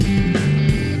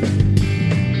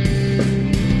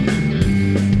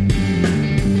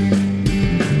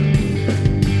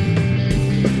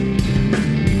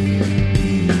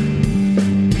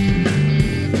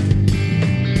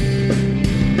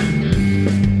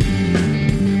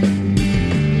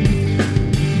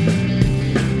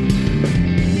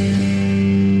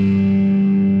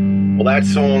that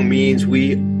song means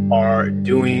we are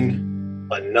doing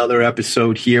another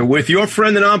episode here with your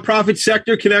friend, the nonprofit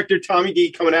sector connector, Tommy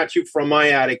D, coming at you from my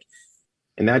attic.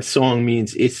 And that song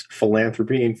means it's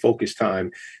philanthropy and focus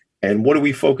time. And what do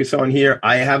we focus on here?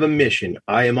 I have a mission.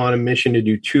 I am on a mission to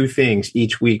do two things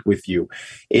each week with you.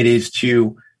 It is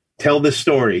to tell the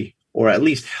story, or at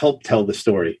least help tell the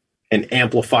story, and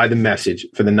amplify the message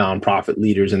for the nonprofit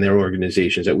leaders and their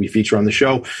organizations that we feature on the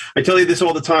show. I tell you this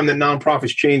all the time, that nonprofits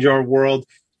change our world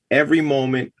every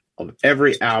moment of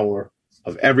every hour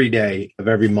of every day of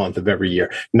every month of every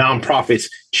year. Nonprofits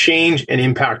change and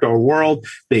impact our world.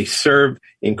 They serve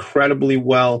incredibly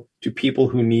well to people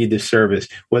who need the service,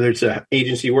 whether it's an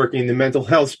agency working in the mental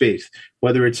health space,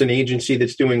 whether it's an agency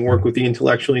that's doing work with the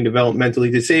intellectually and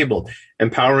developmentally disabled,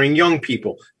 empowering young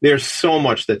people. There's so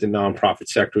much that the nonprofit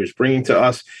sector is bringing to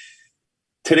us.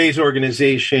 Today's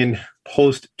organization,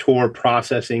 Post-Tour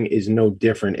Processing, is no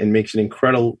different and makes an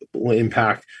incredible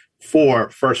impact for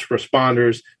first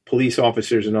responders, police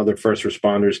officers, and other first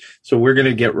responders. So we're going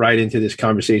to get right into this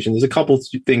conversation. There's a couple of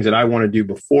things that I want to do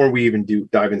before we even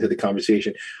dive into the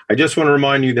conversation. I just want to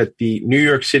remind you that the New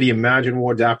York City Imagine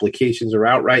Awards applications are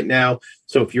out right now.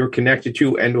 So if you're connected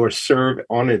to and or serve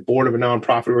on a board of a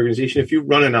nonprofit organization, if you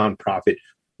run a nonprofit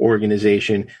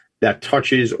organization that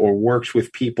touches or works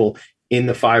with people in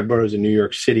the 5 boroughs of New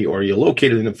York City, or you're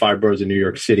located in the 5 boroughs of New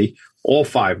York City, all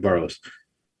 5 boroughs,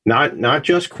 not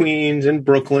just Queens and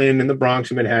Brooklyn and the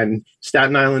Bronx and Manhattan,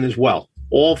 Staten Island as well.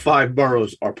 All 5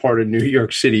 boroughs are part of New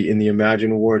York City in the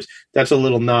Imagine Awards. That's a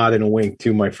little nod and a wink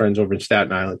to my friends over in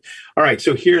Staten Island. All right,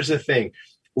 so here's the thing.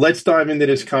 Let's dive into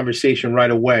this conversation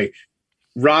right away.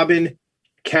 Robin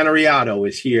Canariato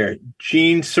is here.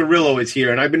 Gene Cirillo is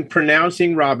here. And I've been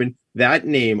pronouncing, Robin, that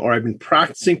name, or I've been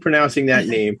practicing pronouncing that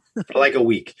name for like a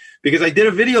week, because I did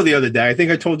a video the other day. I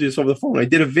think I told you this over the phone. I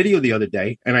did a video the other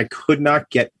day and I could not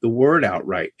get the word out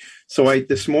right. So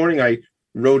this morning I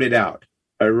wrote it out.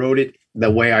 I wrote it the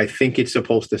way I think it's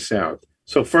supposed to sound.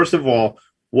 So first of all,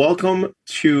 welcome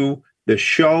to the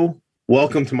show.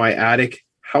 Welcome to my attic.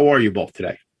 How are you both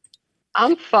today?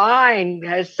 I'm fine.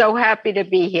 I'm so happy to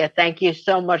be here. Thank you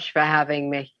so much for having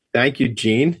me. Thank you,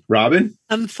 Jean. Robin?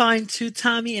 I'm fine too,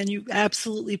 Tommy, and you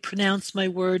absolutely pronounced my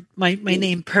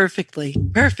name perfectly.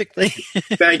 Perfectly.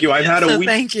 Thank you. I've had a week.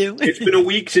 Thank you. It's been a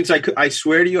week since I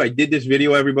swear to you, I did this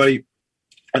video, everybody,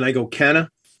 and I go, Canna,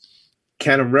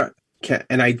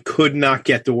 and I could not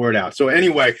get the word out. So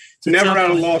anyway, it's never at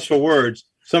a loss for words.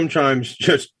 Sometimes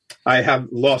just I have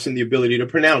lost in the ability to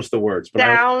pronounce the words. But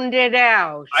sound it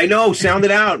out. I know, sound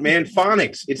it out, man.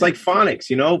 Phonics. It's like phonics,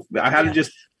 you know? I had to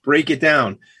just break it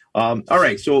down. All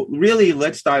right. So really,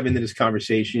 let's dive into this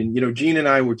conversation. You know, Gene and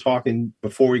I were talking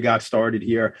before we got started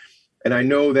here, and I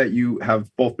know that you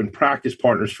have both been practice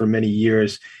partners for many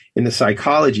years in the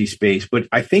psychology space, but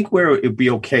I think where it'd be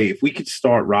okay if we could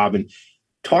start, Robin,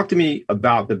 talk to me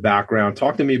about the background,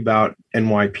 talk to me about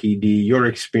NYPD, your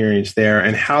experience there,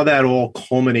 and how that all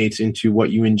culminates into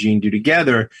what you and Gene do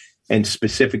together, and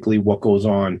specifically what goes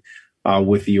on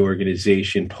with the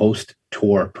organization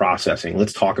Post-Tour Processing.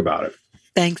 Let's talk about it.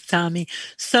 Thanks, Tommy.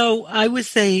 So I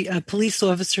was a police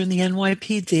officer in the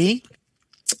NYPD,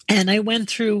 and I went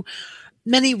through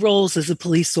many roles as a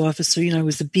police officer. You know, I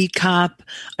was a beat cop,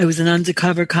 I was an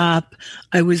undercover cop,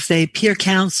 I was a peer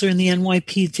counselor in the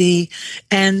NYPD,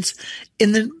 and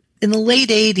in the late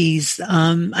 80s,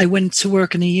 I went to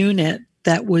work in a unit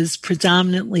that was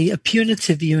predominantly a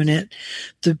punitive unit.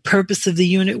 The purpose of the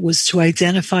unit was to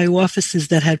identify officers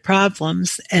that had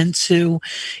problems and to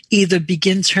either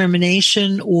begin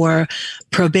termination or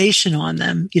probation on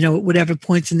them, you know, at whatever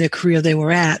points in their career they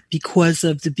were at because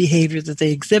of the behavior that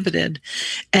they exhibited.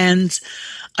 And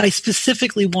I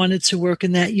specifically wanted to work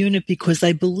in that unit because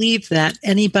I believe that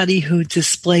anybody who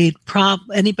displayed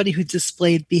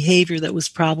behavior that was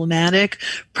problematic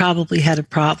probably had a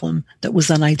problem that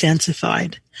was unidentified.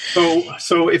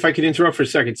 So if I could interrupt for a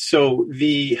second. So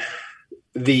the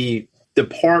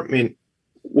department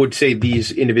would say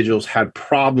these individuals had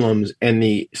problems and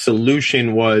the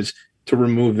solution was to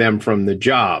remove them from the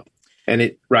job.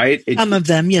 And some of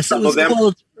them, yes.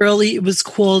 It was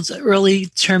called early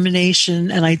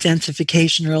termination and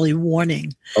identification, early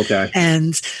warning. Okay.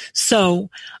 And so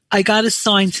I got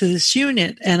assigned to this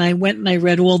unit, and I went and I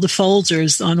read all the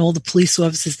folders on all the police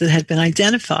officers that had been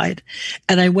identified.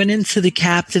 And I went into the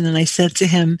captain and I said to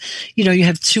him, you know, you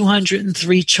have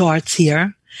 203 charts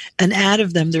here, and out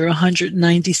of them, there are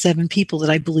 197 people that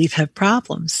I believe have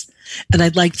problems. And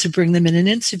I'd like to bring them in and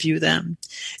interview them.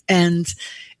 And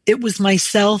It was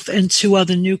myself and two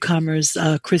other newcomers,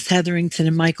 Chris Hetherington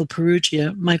and Michael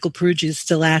Perugia. Michael Perugia is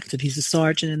still active. He's a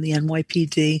sergeant in the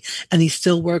NYPD, and he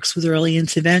still works with early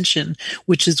intervention,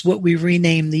 which is what we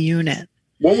renamed the unit.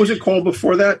 What was it called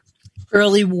before that?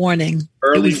 Early warning.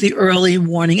 It was the early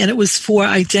warning, and it was for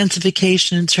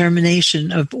identification and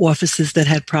termination of officers that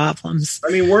had problems. I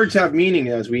mean, words have meaning,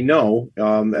 as we know,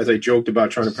 as I joked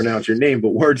about trying to pronounce your name, but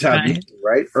words have meaning,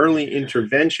 right? Early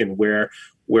intervention, where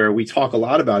we talk a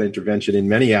lot about intervention in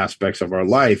many aspects of our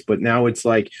life, but now it's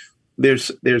like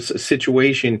there's a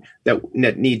situation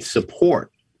that needs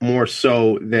support more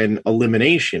so than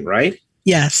elimination, right?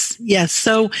 Yes.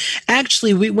 So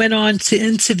actually, we went on to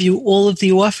interview all of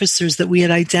the officers that we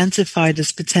had identified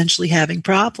as potentially having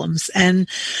problems. And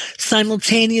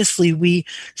simultaneously, we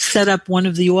set up one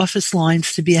of the office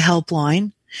lines to be a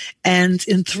helpline. And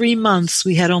in 3 months,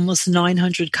 we had almost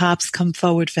 900 cops come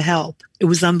forward for help. It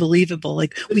was unbelievable.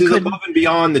 Like we could above and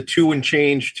beyond the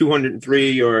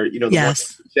 203 or, the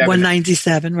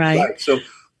 197, right? So,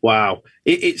 wow.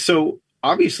 So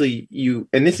obviously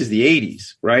and this is the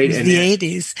 80s, right? It was the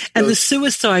 80s. And the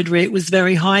suicide rate was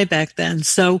very high back then.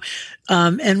 So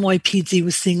NYPD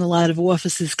was seeing a lot of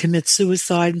officers commit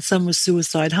suicide, and some were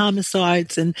suicide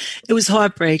homicides, and it was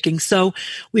heartbreaking. So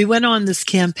we went on this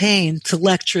campaign to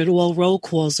lecture at all roll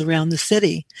calls around the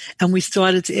city. And we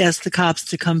started to ask the cops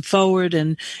to come forward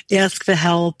and ask for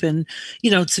help and,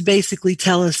 to basically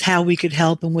tell us how we could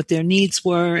help and what their needs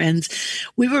were. And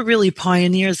we were really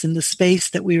pioneers in the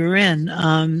space that we were in.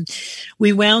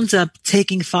 We wound up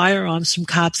taking firearms from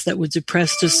cops that were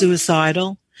depressed or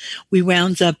suicidal. We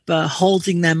wound up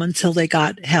holding them until they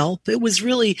got help. It was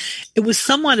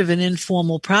somewhat of an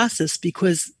informal process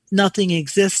because nothing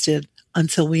existed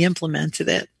until we implemented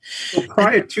it. Well,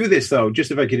 prior to this, though, just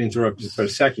if I could interrupt just for a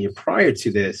second, prior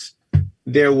to this,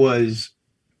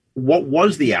 what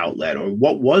was the outlet or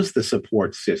what was the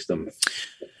support system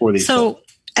for these folks?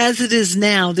 As it is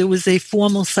now, there was a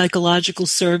formal psychological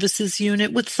services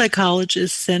unit with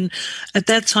psychologists. And at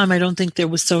that time, I don't think there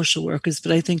were social workers,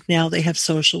 but I think now they have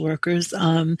social workers.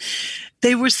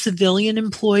 They were civilian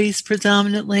employees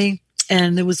predominantly.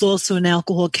 And there was also an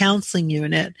alcohol counseling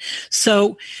unit.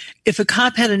 So if a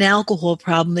cop had an alcohol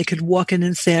problem, they could walk in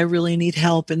and say, I really need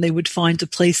help, and they would find a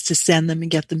place to send them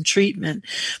and get them treatment.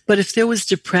 But if there was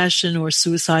depression or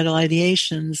suicidal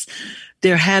ideations,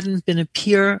 there hadn't been a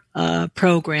peer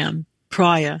program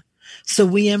prior. So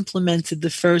we implemented the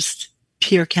first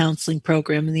peer counseling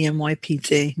program in the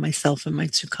NYPD, myself and my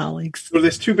two colleagues. Well,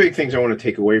 there's two big things I want to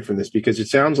take away from this, because it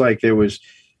sounds like there was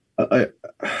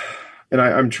and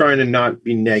I'm trying to not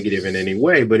be negative in any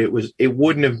way, but it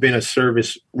wouldn't have been a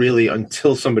service really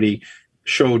until somebody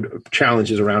showed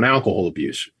challenges around alcohol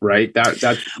abuse, right?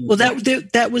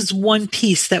 That was one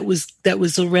piece that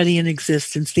was already in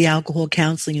existence, the alcohol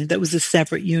counseling unit. That was a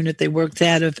separate unit. They worked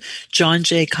out of John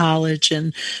Jay College,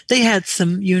 and they had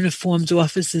some uniformed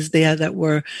officers there that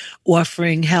were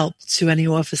offering help to any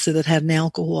officer that had an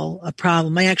alcohol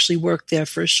problem. I actually worked there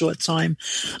for a short time.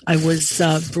 I was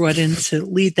brought in to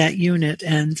lead that unit,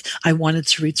 and I wanted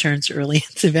to return to early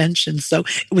intervention. So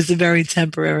it was a very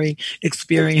temporary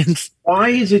experience. Why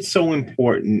is it so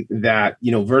important that,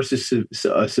 versus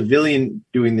a civilian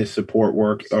doing this support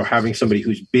work or having somebody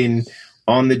who's been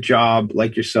on the job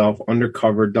like yourself,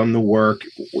 undercover, done the work,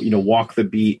 walk the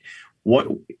beat?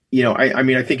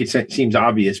 I think it seems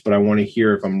obvious, but I want to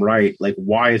hear if I'm right. Like,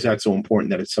 why is that so important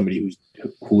that it's somebody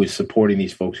who is supporting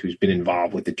these folks who's been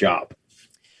involved with the job?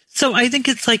 So I think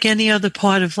it's like any other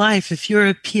part of life. If you're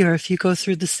a peer, if you go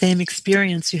through the same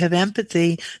experience, you have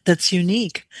empathy that's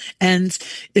unique. And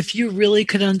if you really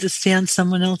could understand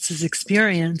someone else's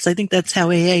experience, I think that's how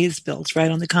AA is built, right?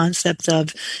 On the concept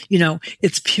of,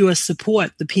 it's pure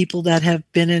support. The people that have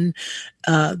been in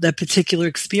that particular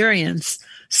experience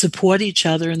support each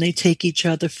other, and they take each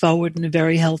other forward in a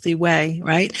very healthy way,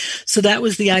 right? So that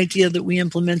was the idea that we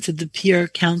implemented the peer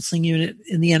counseling unit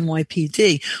in the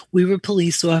NYPD. We were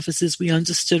police officers. We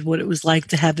understood what it was like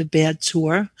to have a bad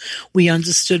tour. We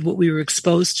understood what we were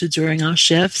exposed to during our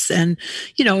shifts. And,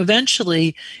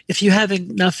 eventually, if you have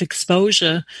enough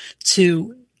exposure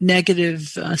to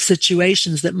negative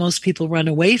situations that most people run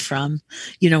away from,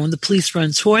 when the police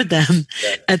run toward them,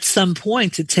 at some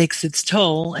point it takes its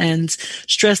toll, and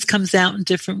stress comes out in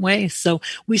different ways. So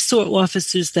we saw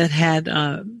officers that had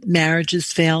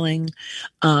marriages failing,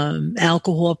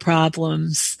 alcohol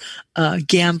problems,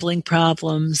 gambling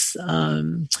problems,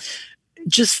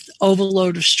 just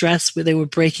overload of stress where they were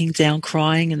breaking down,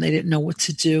 crying, and they didn't know what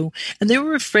to do. And they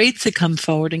were afraid to come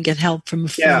forward and get help from a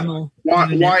formal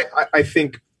unit. Why I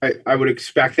think I would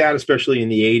expect that, especially in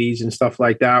the 80s and stuff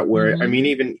like that, where, I mean,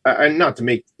 even, not to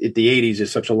make it the 80s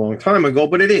is such a long time ago,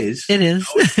 but it is. It is.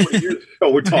 40 years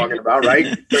ago we're talking about, right?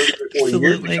 30 or 40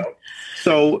 years ago.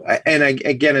 So, and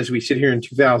again, as we sit here in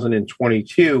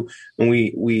 2022, and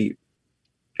we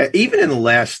even in the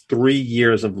last 3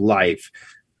 years of life,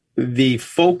 the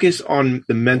focus on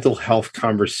the mental health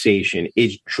conversation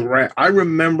is I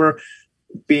remember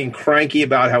being cranky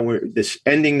about how we're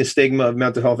ending the stigma of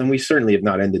mental health, and we certainly have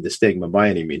not ended the stigma by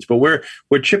any means, but we're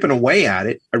chipping away at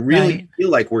it. I really feel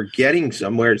like we're getting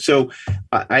somewhere. So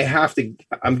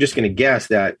I'm just going to guess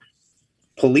that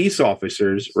police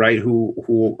officers, right,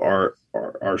 who are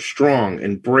strong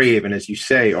and brave, and as you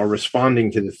say, are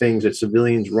responding to the things that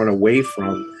civilians run away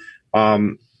from.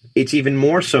 It's even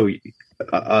more so.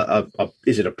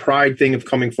 Is it a pride thing of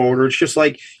coming forward, or it's just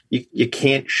like you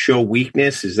can't show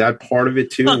weakness? Is that part of it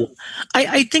too? Well,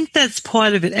 I think that's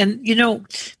part of it. And,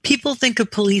 people think of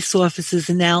police officers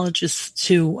analogous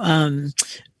to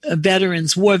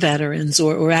veterans, war veterans,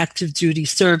 or active duty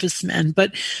servicemen.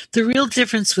 But the real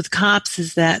difference with cops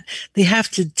is that they have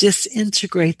to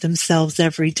disintegrate themselves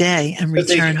every day and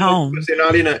return home. They're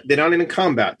not in a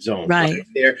combat zone. Right.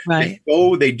 They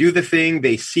go, they do the thing,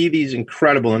 they see these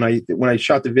incredible. And when I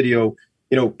shot the video,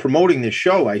 promoting this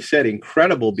show, I said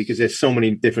incredible because there's so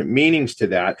many different meanings to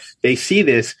that. They see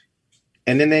this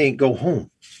and then they go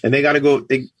home and they got to go,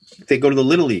 they go to the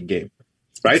Little League game,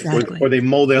 right? Exactly. Or they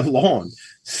mow their lawn.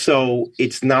 So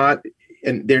it's not,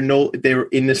 and they're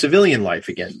in the civilian life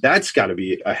again. That's got to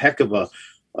be a heck of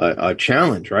a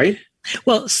challenge, right?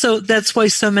 Well, so that's why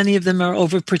so many of them are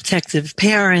overprotective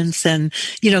parents, and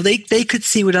they could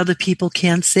see what other people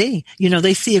can't see.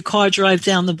 They see a car drive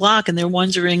down the block and they're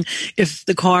wondering if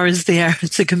the car is there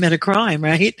to commit a crime,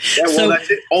 right? Yeah, well, that's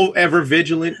it. Oh, ever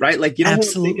vigilant, right? Like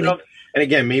absolutely. And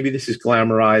again, maybe this is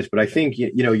glamorized, but I think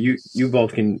you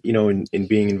both can in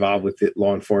being involved with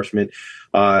law enforcement,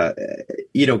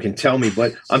 can tell me.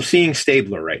 But I'm seeing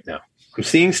Stabler right now. I'm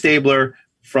seeing Stabler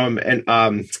from an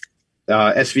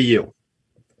SVU.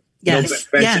 Yes,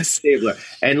 yes. Stabler.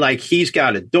 And like he's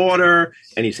got a daughter,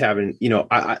 and he's having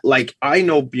I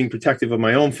know being protective of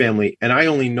my own family, and I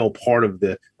only know part of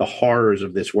the horrors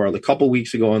of this world. A couple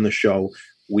weeks ago on the show,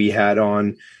 we had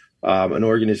on an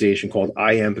organization called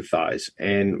I Empathize,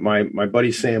 and my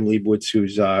buddy Sam Leibowitz,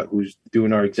 who's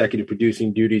doing our executive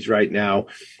producing duties right now,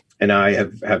 and I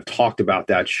have talked about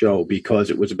that show because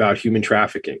it was about human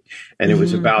trafficking, and it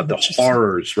was about the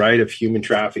horrors, right, of human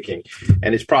trafficking.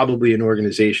 And it's probably an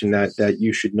organization that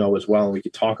you should know as well, and we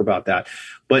could talk about that.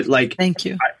 But thank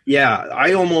you.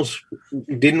 I almost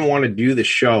didn't want to do the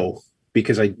show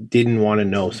because I didn't want to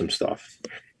know some stuff,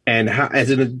 and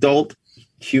as an adult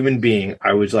human being,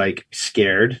 I was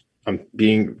scared. I'm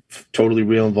being totally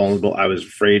real and vulnerable. I was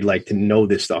afraid to know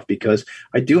this stuff because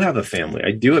I do have a family.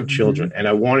 I do have children, and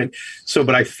I wanted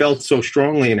but I felt so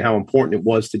strongly in how important it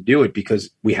was to do it because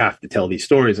we have to tell these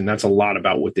stories. And that's a lot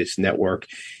about what this network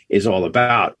is all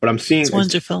about. But I'm seeing it's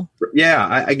wonderful. Yeah.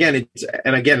 I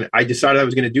decided I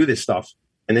was going to do this stuff,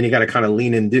 and then you got to kind of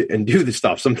lean in and do the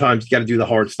stuff. Sometimes you got to do the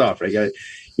hard stuff. Right? You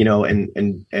got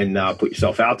to, and put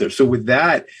yourself out there. So with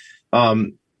that,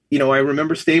 I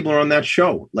remember Stabler on that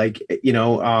show,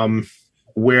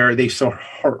 where they saw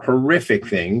horrific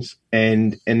things,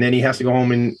 and then he has to go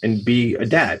home and be a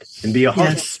dad and be a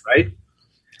husband, right?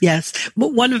 Yes.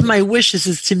 But one of my wishes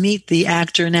is to meet the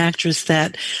actor and actress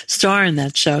that star in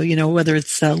that show, whether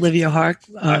it's Olivia Hart,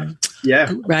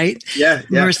 right? Yeah.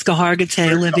 Mariska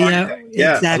Hargitay, Olivia.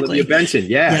 Yeah. Exactly. Olivia Benson.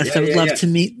 Yeah. Yes, I would love to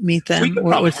meet them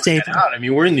or stay there. I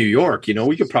mean, we're in New York,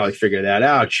 we could probably figure that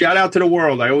out. Shout out to the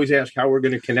world. I always ask how we're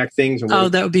going to connect things. And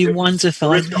that would be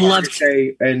wonderful. I'd love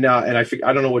to. And I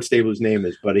don't know what Stabler's name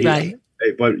is, but right.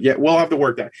 But yeah, we'll have to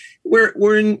work that.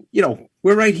 We're in,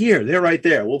 we're right here. They're right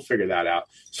there. We'll figure that out.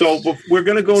 So we're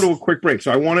going to go to a quick break.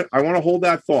 So I want to hold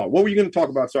that thought. What were you going to talk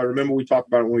about? So I remember we talked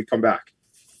about it when we come back.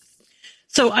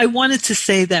 So I wanted to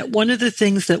say that one of the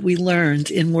things that we learned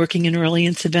in working in early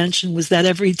intervention was that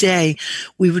every day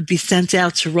we would be sent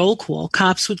out to roll call.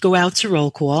 Cops would go out to roll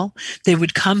call. They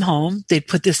would come home. They'd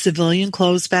put their civilian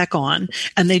clothes back on,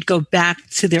 and they'd go back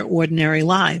to their ordinary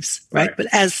lives, right? But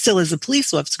still as a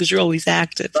police officer, because you're always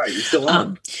active. Right, you're still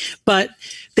on. But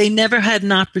they never had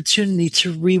an opportunity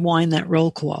to rewind that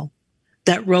roll call.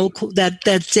 That roll call, that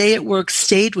day at work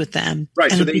stayed with them,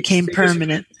 right? And so it became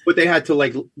permanent. But they had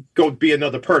to go be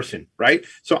another person, right?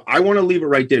 So I want to leave it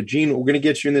right there, Gene. We're going to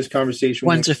get you in this conversation.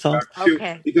 Wonderful,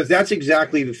 okay? Because that's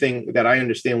exactly the thing that I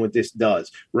understand what this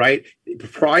does, right?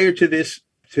 Prior to this,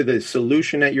 to the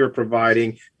solution that you're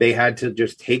providing, they had to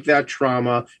just take that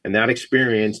trauma and that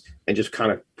experience and just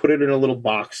kind of put it in a little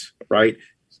box, right?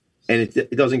 and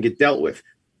it doesn't get dealt with.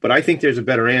 But I think there's a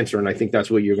better answer, and I think that's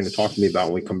what you're going to talk to me about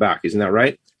when we come back. Isn't that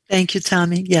right? Thank you,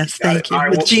 Tommy. Yes, thank you.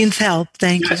 With Jean's help.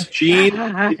 Thank you. Jean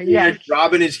is here. Yes.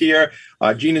 Robin is here.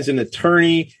 Jean is an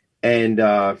attorney and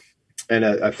a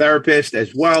therapist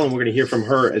as well, and we're going to hear from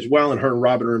her as well. And her and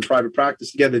Robin are in private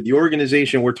practice together. The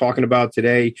organization we're talking about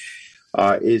today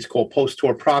is called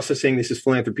Post-Tour Processing. This is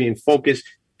Philanthropy in Focus.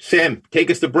 Sam,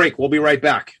 take us to break. We'll be right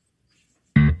back.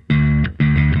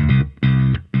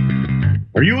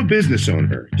 Are you a business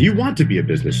owner? Do you want to be a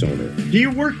business owner? Do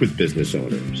you work with business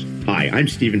owners? Hi, I'm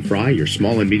Stephen Fry, your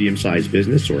small and medium-sized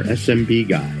business or SMB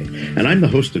guy, and I'm the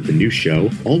host of the new show,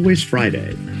 Always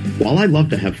Friday. While I love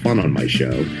to have fun on my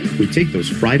show, we take those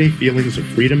Friday feelings of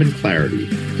freedom and clarity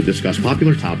to discuss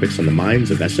popular topics on the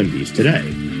minds of SMBs today.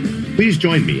 Please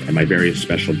join me and my various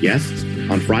special guests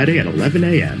on Friday at 11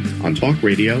 a.m. on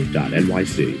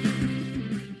talkradio.nyc.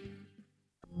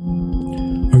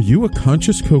 Are you a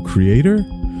conscious co-creator?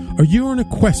 Are you on a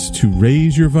quest to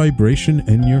raise your vibration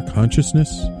and your consciousness?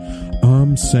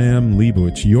 I'm Sam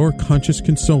Leibowitz, your conscious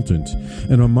consultant,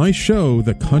 and on my show,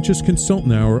 The Conscious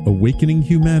Consultant Hour, Awakening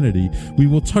Humanity, we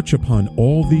will touch upon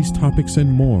all these topics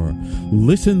and more.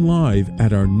 Listen live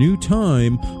at our new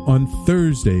time on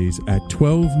Thursdays at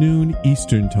 12 noon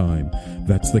Eastern Time.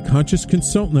 That's The Conscious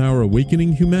Consultant Hour,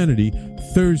 Awakening Humanity,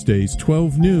 Thursdays,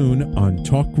 12 noon on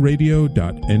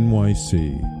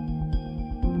talkradio.nyc.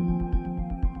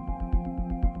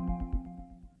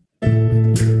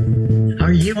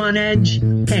 Are you on edge?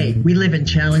 Hey, we live in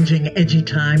challenging, edgy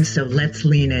times, so let's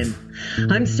lean in.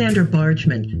 I'm Sandra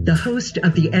Bargman, the host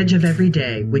of The Edge of Every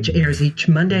Day, which airs each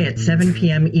Monday at 7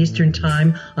 p.m. Eastern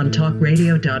Time on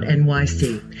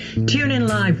talkradio.nyc. Tune in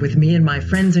live with me and my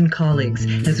friends and colleagues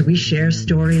as we share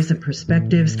stories and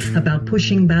perspectives about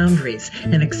pushing boundaries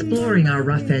and exploring our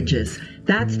rough edges.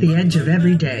 That's The Edge of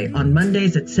Every Day on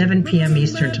Mondays at 7 p.m.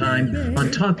 Eastern Time on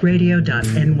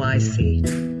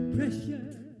talkradio.nyc.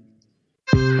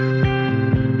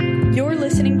 You're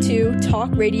listening to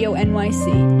Talk Radio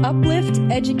NYC. Uplift,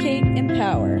 educate,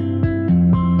 empower.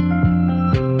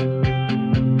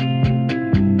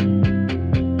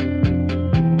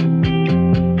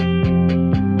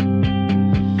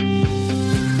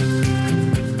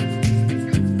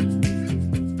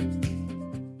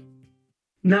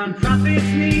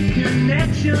 Nonprofits need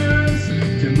connections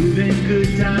to move in good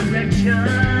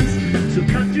directions. So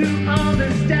cut through all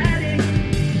the static.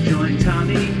 Join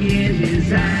Tommy in his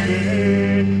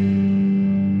attic.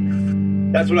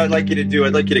 That's what I'd like you to do.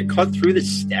 I'd like you to cut through the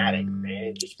static,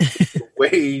 man. Just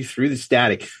way through the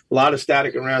static. A lot of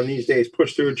static around these days.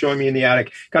 Push through it. Join me in the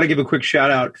attic. Got to give a quick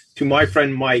shout out to my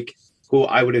friend Mike, who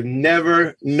I would have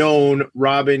never known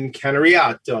Robin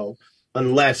Canariato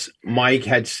unless Mike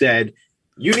had said,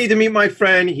 you need to meet my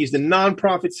friend. He's the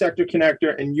nonprofit sector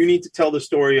connector, and you need to tell the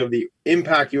story of the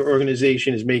impact your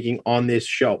organization is making on this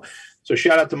show. So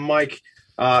shout out to Mike.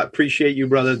 Appreciate you,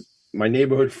 brother. My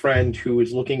neighborhood friend who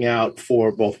is looking out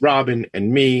for both Robin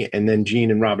and me, and then Jean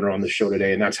and Robin are on the show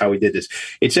today, and that's how we did this.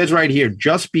 It says right here,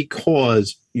 just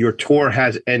because your tour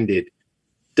has ended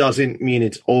doesn't mean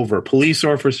it's over. Police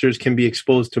officers can be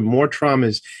exposed to more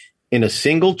traumas in a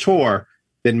single tour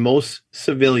than most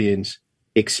civilians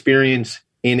experience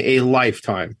in a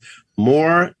lifetime.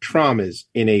 More traumas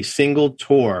in a single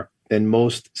tour than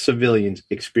most civilians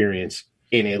experience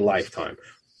in a lifetime.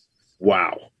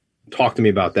 Wow. Talk to me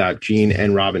about that, Jean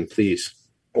and Robin, please.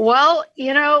 Well,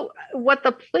 you know, what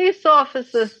the police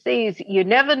officer sees, you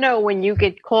never know when you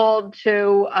get called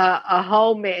to a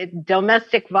home,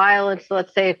 domestic violence,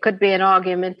 let's say it could be an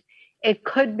argument. It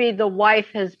could be the wife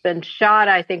has been shot.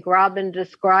 I think Robin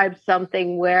described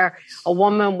something where a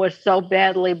woman was so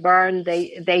badly burned,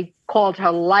 they called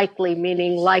her likely,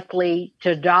 meaning likely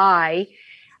to die.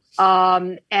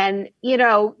 And, you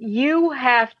know, you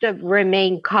have to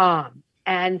remain calm.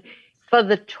 And for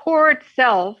the tour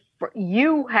itself,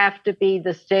 you have to be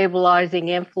the stabilizing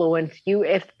influence.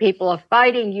 If people are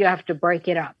fighting, you have to break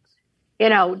it up. You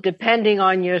know, depending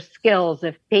on your skills,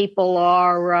 if people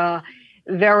are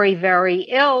very, very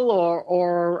ill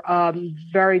or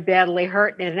very badly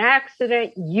hurt in an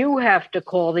accident, you have to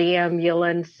call the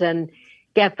ambulance and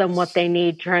get them what they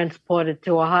need transported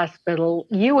to a hospital.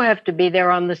 You have to be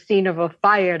there on the scene of a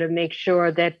fire to make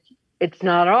sure that it's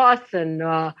not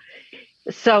arson.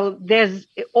 So there's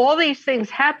all these things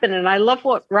happen. And I love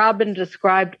what Robin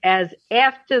described as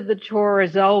after the tour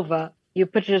is over, you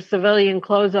put your civilian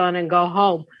clothes on and go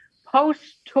home.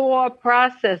 Post-tour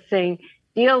processing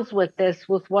deals with this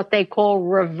with what they call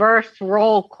reverse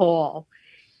roll call.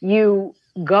 You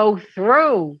go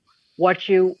through what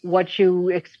you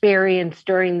experienced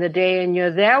during the day, and you're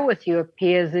there with your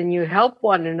peers and you help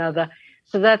one another.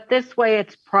 so that this way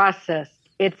it's processed.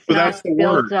 It's not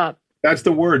built up. That's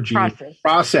the word, Gene.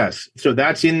 Process. So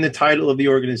that's in the title of the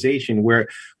organization, where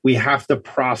we have to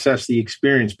process the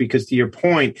experience, because to your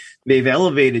point, they've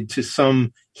elevated to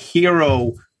some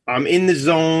hero. I'm in the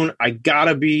zone. I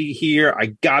gotta be here.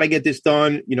 I gotta get this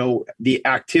done. You know, the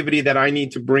activity that I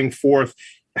need to bring forth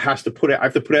I have to put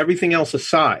everything else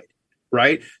aside.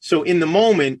 Right. So in the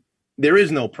moment, there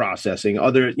is no processing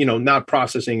not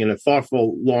processing in a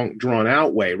thoughtful, long drawn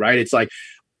out way. Right. It's like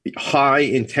high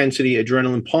intensity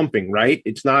adrenaline pumping. Right.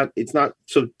 It's not.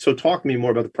 So talk to me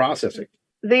more about the processing.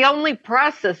 The only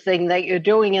processing that you're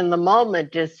doing in the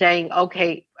moment is saying,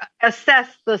 okay, assess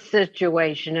the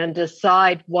situation and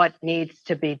decide what needs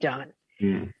to be done.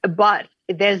 But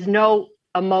there's no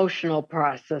emotional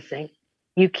processing.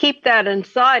 You keep that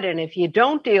inside. And if you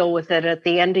don't deal with it at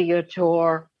the end of your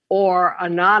tour or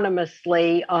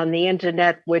anonymously on the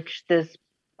internet, which this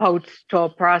post-tour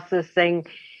processing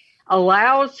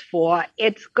allows for,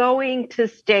 it's going to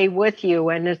stay with you,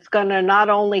 and it's going to not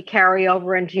only carry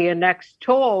over into your next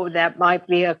tour that might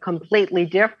be a completely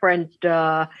different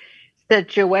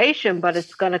situation, but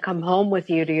it's going to come home with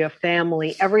you to your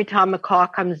family. Every time a car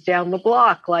comes down the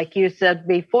block, like you said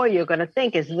before, you're going to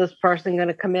think, is this person going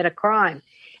to commit a crime?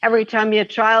 Every time your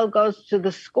child goes to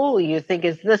the school, you think,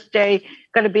 is this day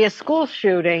going to be a school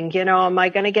shooting? Am I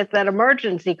going to get that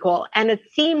emergency call? And it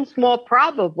seems more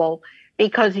probable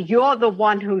because you're the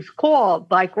one who's called.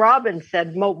 Like Robin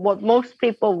said, what most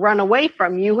people run away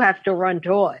from, you have to run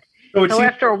toward. So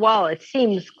after a while, it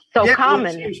seems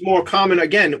common. It seems more common.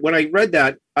 Again, when I read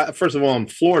that, first of all, I'm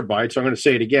floored by it, so I'm going to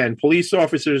say it again. Police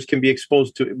officers can be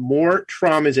exposed to more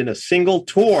traumas in a single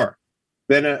tour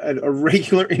than a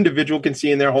regular individual can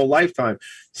see in their whole lifetime.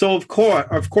 So, of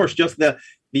course, just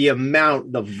the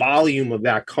amount, the volume of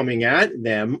that coming at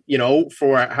them,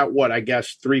 for I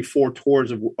guess 3-4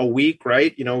 tours a week,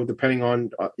 right? Depending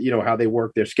on, how they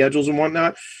work their schedules and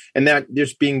whatnot, and that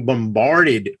just being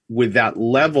bombarded with that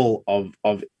level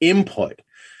of input.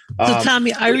 So,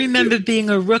 Tommy, I remember being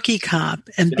a rookie cop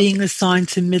and being assigned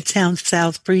to Midtown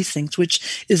South Precinct,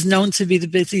 which is known to be the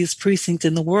busiest precinct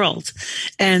in the world.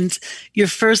 And your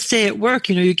first day at work,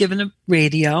 you're given a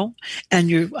radio and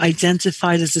you're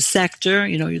identified as a sector.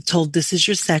 You're told this is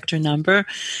your sector number.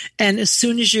 And as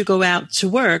soon as you go out to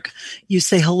work, you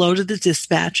say hello to the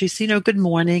dispatcher. You say, good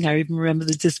morning. I even remember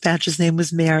the dispatcher's name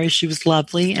was Mary. She was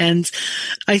lovely. And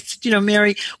I said,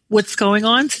 Mary, what's going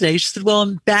on today? She said, well,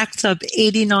 I'm backed up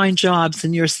 89 jobs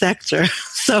in your sector.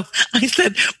 So I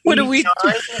said, what do we do?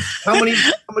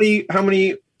 How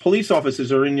many police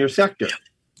officers are in your sector?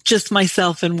 Just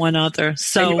myself and one other.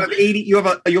 So and you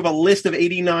have a list of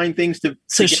 89 things to.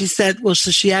 So she said,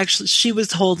 she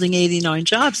was holding 89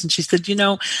 jobs, and she said,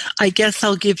 I guess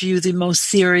I'll give you the most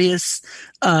serious.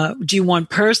 Do you want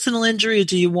personal injury, or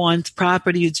do you want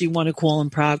property, or do you want a call in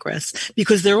progress?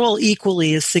 Because they're all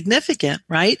equally as significant,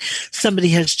 right? Somebody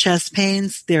has chest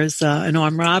pains. There's an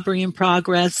armed robbery in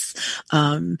progress.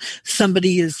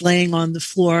 Somebody is laying on the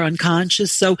floor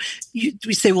unconscious. So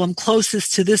we say, well, I'm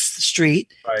closest to this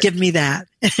street. Right. Give me that.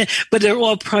 But they're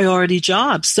all priority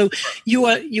jobs. So you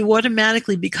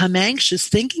automatically become anxious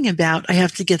thinking about, I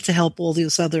have to get to help all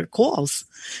these other calls.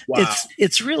 Wow.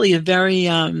 It's really a very,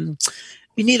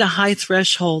 you need a high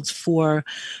threshold for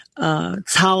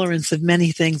tolerance of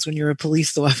many things when you're a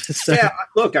police officer. Yeah,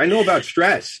 look, I know about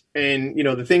stress, and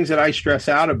the things that I stress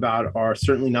out about are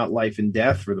certainly not life and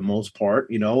death for the most part.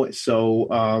 So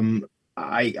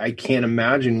I can't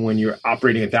imagine when you're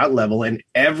operating at that level and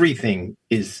everything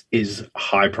is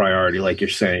high priority, like you're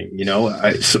saying.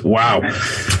 Wow,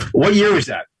 what year was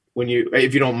that? When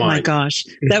if you don't mind. Oh my gosh,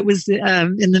 that was in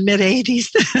the mid 80s.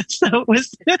 So it was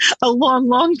a long,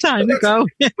 long time ago.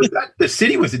 The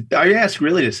city was, I ask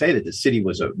really to say that the city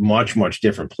was a much, much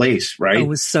different place, right? It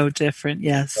was so different.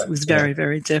 Yes. It was very,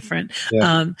 very different.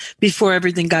 Yeah. Before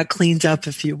everything got cleaned up,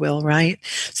 if you will. Right.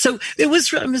 So it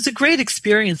was a great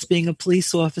experience being a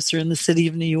police officer in the city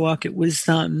of New York. It was,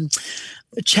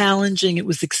 challenging. It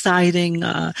was exciting.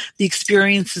 The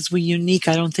experiences were unique.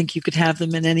 I don't think you could have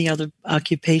them in any other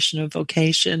occupation or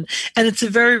vocation. And it's a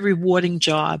very rewarding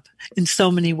job in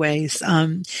so many ways.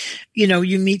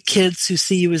 You meet kids who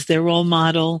see you as their role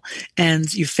model,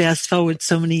 and you fast forward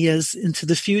so many years into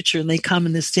the future, and they come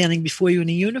and they're standing before you in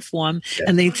a uniform,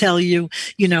 and they tell you,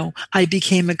 I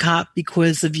became a cop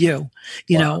because of you,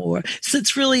 so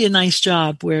it's really a nice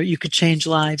job where you could change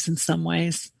lives in some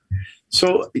ways.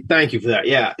 So thank you for that.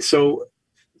 Yeah. So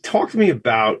talk to me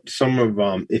about some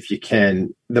of, if you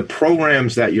can, the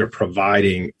programs that you're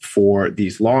providing for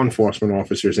these law enforcement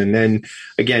officers. And then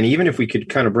again, even if we could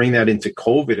kind of bring that into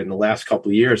COVID in the last couple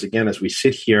of years, again, as we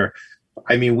sit here,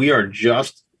 I mean, we are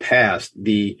just past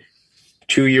the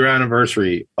 2-year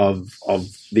anniversary of what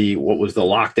was the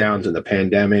lockdowns and the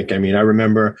pandemic. I mean, I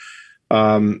remember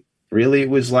really it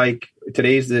was like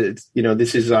this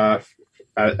is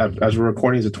as we're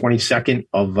recording is the 22nd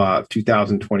of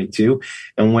 2022.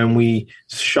 And when we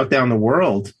shut down the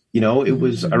world, it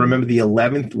was, I remember the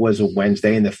 11th was a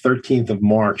Wednesday and the 13th of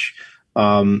March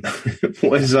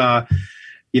was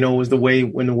the way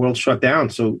when the world shut down.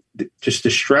 So just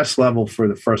the stress level for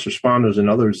the first responders and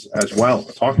others as well.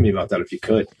 Talk to me about that if you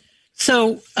could.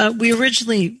 So we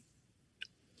originally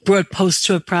brought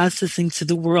post-tour processing to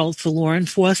the world for law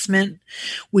enforcement.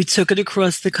 We took it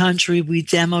across the country. We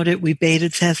demoed it. We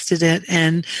beta tested it.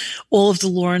 And all of the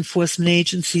law enforcement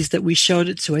agencies that we showed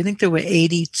it to, I think there were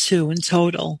 82 in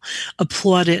total,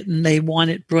 applauded and they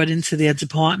want it brought into their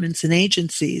departments and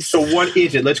agencies. So what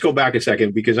is it? Let's go back a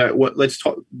second because let's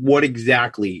talk. What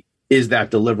exactly is that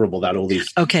deliverable that all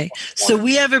these? Okay. So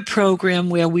we have a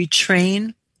program where we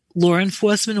train law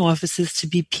enforcement officers to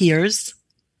be peers.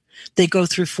 They go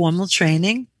through formal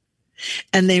training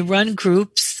and they run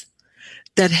groups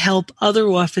that help other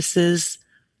officers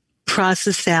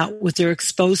process out what they're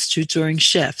exposed to during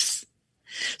shifts.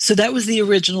 So that was the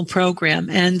original program.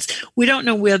 And we don't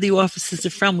know where the officers are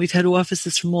from. We've had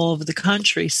officers from all over the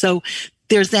country. So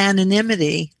there's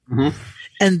anonymity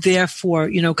and therefore,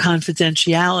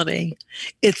 confidentiality.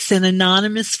 It's an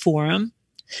anonymous forum.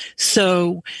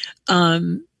 So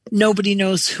nobody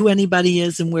knows who anybody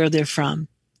is and where they're from.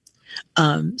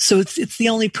 So it's the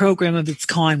only program of its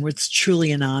kind where it's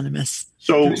truly anonymous.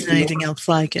 So there isn't anything else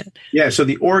like it. Yeah. So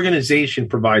the organization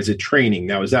provides a training.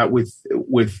 Now, is that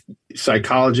with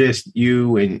psychologists,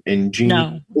 you and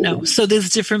Jean? No. So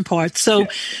there's different parts. So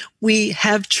we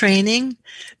have training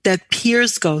that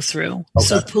peers go through. Okay.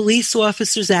 So police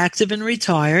officers, active and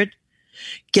retired,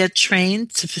 get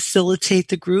trained to facilitate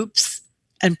the groups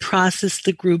and process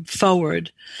the group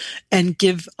forward and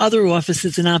give other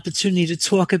officers an opportunity to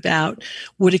talk about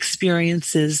what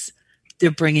experiences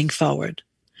they're bringing forward.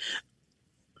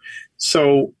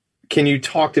 So can you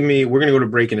talk to me? We're going to go to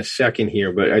break in a second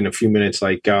here, but in a few minutes,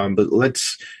 but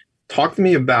let's talk to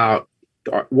me about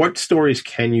what stories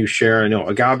can you share? I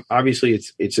know obviously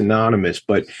it's anonymous,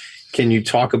 but can you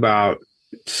talk about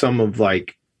some of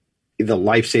the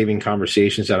life-saving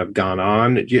conversations that have gone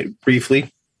on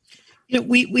briefly?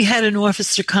 We had an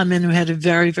officer come in who had a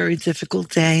very, very difficult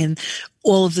day, and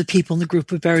all of the people in the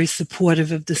group were very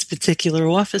supportive of this particular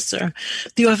officer.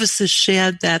 The officers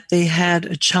shared that they had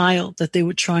a child that they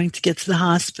were trying to get to the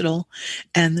hospital,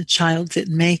 and the child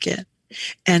didn't make it.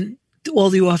 And all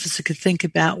the officer could think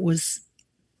about was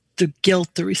the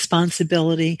guilt, the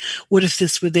responsibility. What if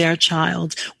this were their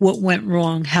child? What went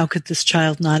wrong? How could this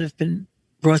child not have been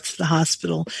brought to the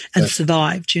hospital and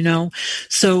survived,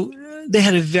 So they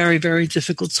had a very, very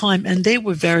difficult time, and they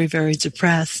were very, very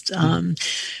depressed.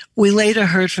 We later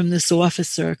heard from this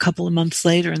officer a couple of months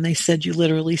later, and they said, "You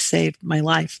literally saved my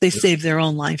life." They saved their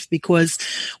own life, because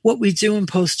what we do in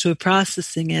post-tour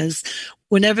processing is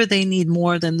whenever they need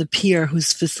more than the peer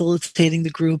who's facilitating the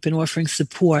group and offering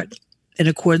support in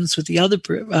accordance with the other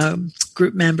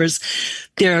group members,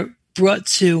 they're brought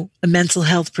to a mental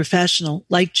health professional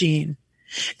like Jean.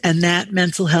 And that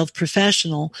mental health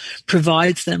professional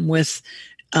provides them with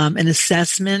an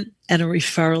assessment and a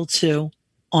referral to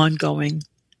ongoing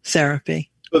therapy.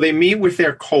 So they meet with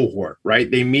their cohort, right?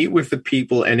 They meet with the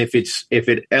people, and if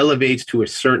it elevates to a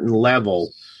certain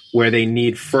level where they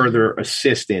need further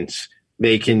assistance,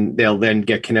 they'll then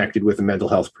get connected with a mental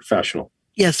health professional.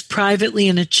 Yes, privately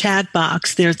in a chat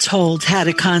box, they're told how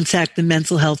to contact the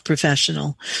mental health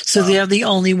professional. So they're the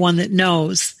only one that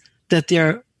knows that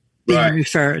they're being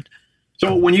referred.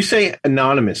 So when you say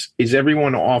anonymous, is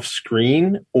everyone off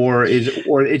screen, or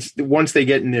it's once they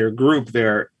get in their group,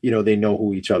 they know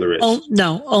who each other is? Oh,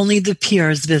 no, only the peer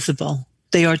is visible.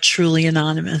 They are truly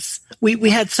anonymous.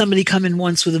 We had somebody come in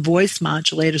once with a voice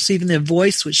modulator, so even their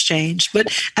voice was changed.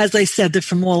 But as I said, they're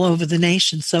from all over the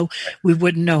nation, so we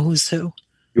wouldn't know who's who.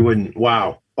 You wouldn't.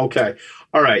 Wow. Okay.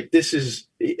 All right.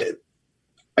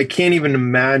 I can't even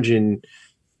imagine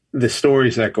the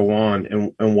stories that go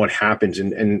on and what happens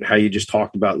and how you just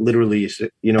talked about. Literally,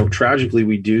 tragically,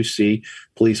 we do see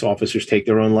police officers take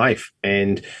their own life.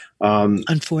 And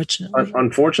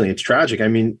unfortunately, it's tragic. I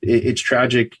mean, it's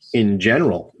tragic in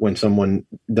general when someone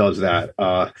does that.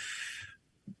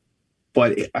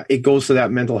 But it goes to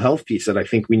that mental health piece that I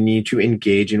think we need to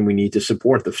engage and we need to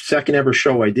support. The second ever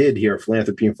show I did here,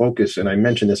 Philanthropy in Focus, and I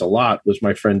mentioned this a lot, was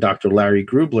my friend Dr. Larry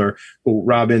Grubler, who,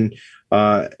 Robin,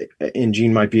 and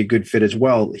Gene might be a good fit as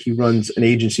well. He runs an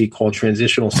agency called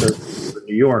Transitional Services for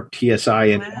New York,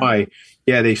 TSI-NY.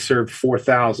 Yeah, they serve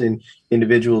 4,000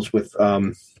 individuals with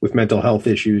mental health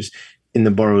issues in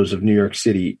the boroughs of New York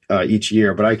City each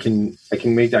year. But I can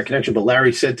make that connection. But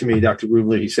Larry said to me, Dr.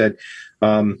 Rubler, he said,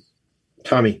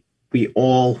 Tommy, we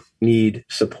all need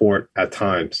support at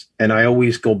times. And I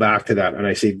always go back to that. And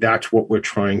I say, that's what we're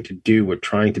trying to do. We're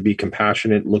trying to be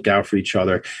compassionate, look out for each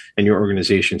other. And your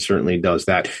organization certainly does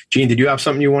that. Gene, did you have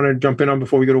something you want to jump in on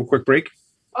before we go to a quick break?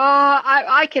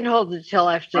 I can hold it till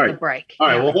after the break. All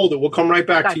right, we'll hold it. We'll come right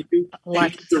back to you.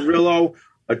 Pete Cirillo,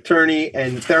 attorney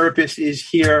and therapist, is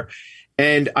here.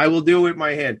 And I will do it with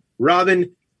my hand.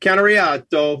 Robin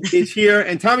Canariato is here,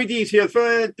 and Tommy D is here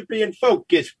for to be in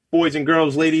focus, boys and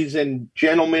girls, ladies and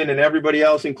gentlemen, and everybody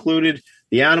else included,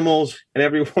 the animals and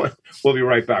everyone. We'll be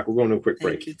right back. We're going to a quick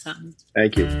break. Thank you, Tom.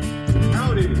 Thank you.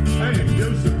 Howdy, I am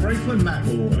Joseph Franklin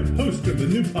McElroy, host of the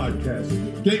new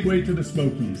podcast, Gateway to the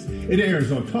Smokies. It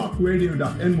airs on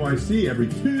talkradio.nyc every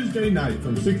Tuesday night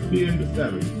from 6 p.m. to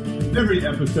 7. Every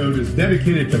episode is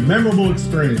dedicated to memorable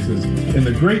experiences in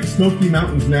the Great Smoky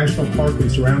Mountains National Park and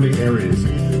surrounding areas.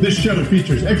 This show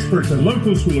features experts and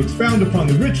locals who will expound upon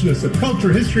the richness of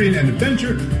culture, history, and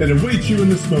adventure that awaits you in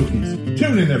the Smokies.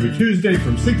 Tune in every Tuesday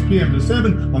from 6 p.m. to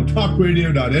 7 on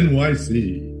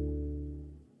talkradio.nyc.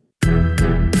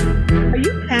 Are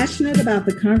you passionate about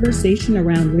the conversation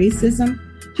around racism?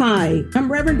 Hi,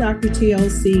 I'm Reverend Dr.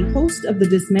 TLC, host of the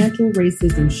Dismantle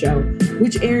Racism Show,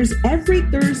 which airs every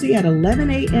Thursday at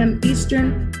 11 a.m.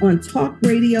 Eastern on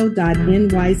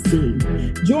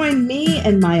talkradio.nyc. Join me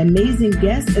and my amazing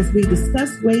guests as we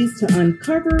discuss ways to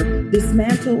uncover,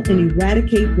 dismantle, and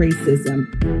eradicate racism.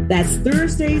 That's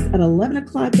Thursdays at 11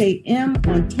 o'clock a.m.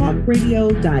 on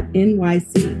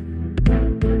talkradio.nyc.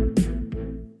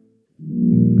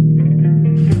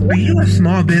 Are you a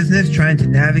small business trying to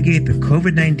navigate the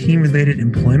COVID-19 related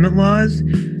employment laws?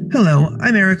 Hello,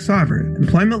 I'm Eric Sauver,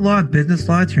 employment law, business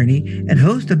law attorney, and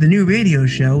host of the new radio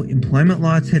show, Employment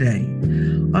Law Today.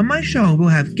 On my show, we'll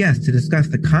have guests to discuss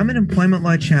the common employment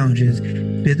law challenges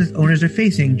business owners are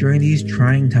facing during these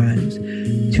trying times.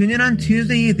 Tune in on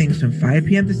Tuesday evenings from 5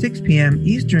 p.m. to 6 p.m.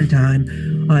 Eastern Time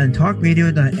on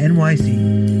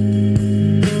talkradio.nyc.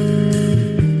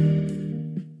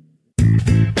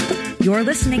 You're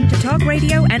listening to Talk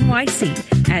Radio NYC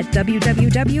at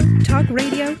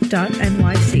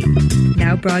www.talkradio.nyc.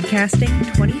 Now broadcasting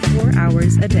 24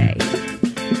 hours a day.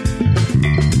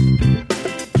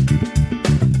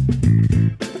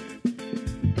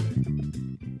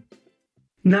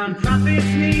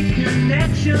 Nonprofits need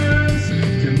connections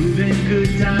to move in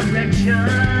good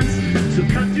directions. So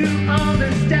cut through all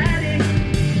the static.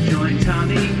 Join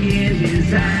Tommy in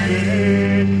his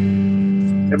attic.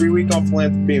 Every week on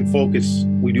Philanthropy in Focus,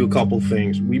 we do a couple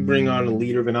things. We bring on a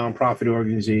leader of a nonprofit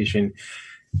organization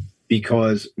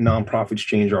because nonprofits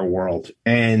change our world,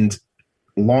 and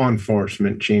law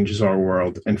enforcement changes our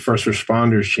world, and first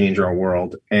responders change our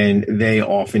world, and they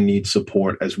often need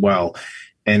support as well.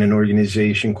 And an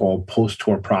organization called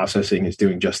Post-Tour Processing is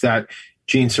doing just that.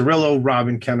 Gene Cirillo,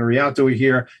 Robin Canariato are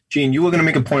here. Gene, you were going to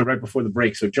make a point right before the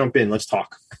break, so jump in. Let's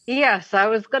talk. Yes, I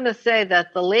was going to say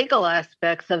that the legal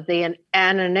aspects of the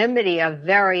anonymity are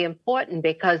very important,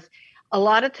 because a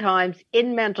lot of times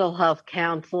in mental health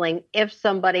counseling, if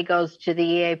somebody goes to the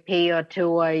EAP or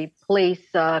to a police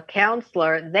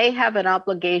counselor, they have an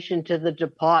obligation to the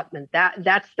department.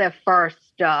 That's their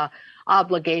first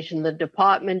obligation, the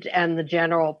department and the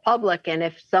general public. And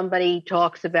if somebody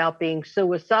talks about being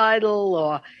suicidal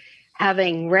or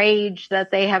having rage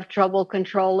that they have trouble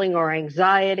controlling or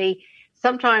anxiety,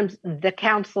 sometimes the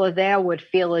counselor there would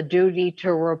feel a duty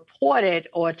to report it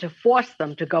or to force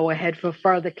them to go ahead for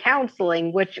further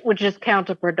counseling, which is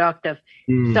counterproductive.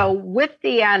 So with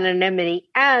the anonymity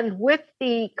and with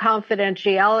the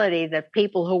confidentiality that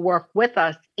people who work with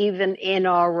us, even in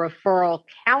our referral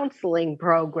counseling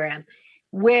program,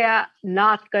 we're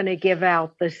not going to give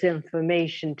out this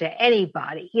information to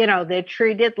anybody. You know, they're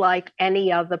treated like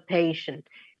any other patient.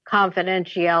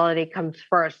 Confidentiality comes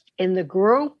first. In the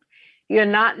group, you're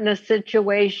not in a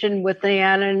situation with the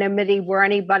anonymity where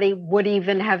anybody would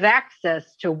even have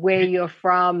access to where you're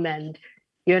from and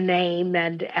your name.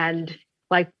 And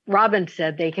like Robin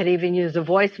said, they could even use a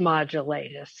voice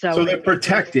modulator. So they're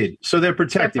protected. They're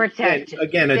protected. And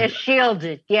again, they're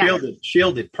shielded. Yes.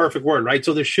 Shielded. Perfect word, right?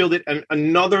 So they're shielded. And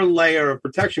another layer of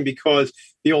protection, because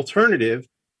the alternative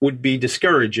would be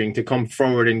discouraging to come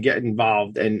forward and get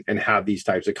involved and have these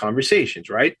types of conversations,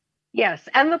 right? Yes.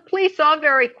 And the police are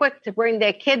very quick to bring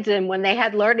their kids in when they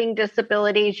had learning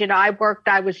disabilities. You know, I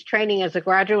was training as a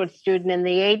graduate student in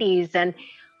the 80s, and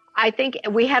I think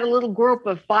we had a little group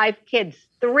of 5 kids.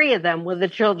 3 of them were the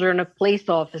children of police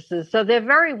officers. So they're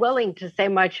very willing to say,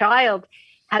 my child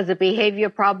has a behavior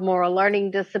problem or a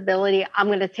learning disability. I'm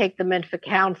going to take them in for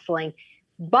counseling.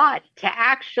 But to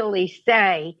actually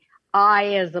say,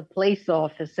 I, as a police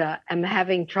officer, am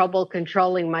having trouble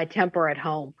controlling my temper at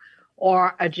home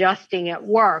or adjusting at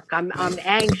work. I'm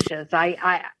anxious. They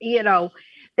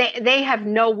have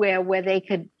nowhere where they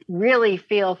could really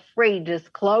feel free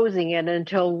disclosing it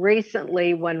until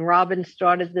recently, when Robin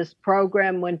started this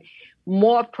program, when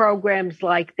more programs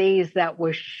like these that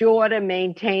were sure to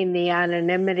maintain the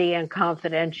anonymity and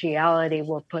confidentiality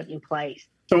were put in place.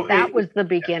 So that was the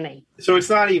beginning. So it's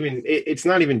not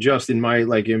even just in my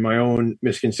own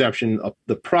misconception of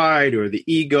the pride or the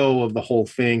ego of the whole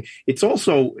thing. It's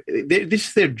also, this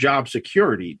is their job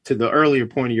security, to the earlier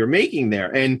point you're making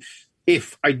there. And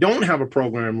if I don't have a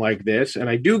program like this, and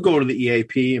I do go to the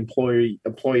EAP, employee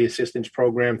assistance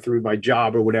program, through my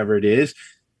job or whatever it is,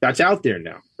 that's out there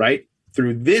now, right?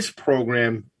 Through this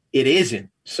program, it isn't.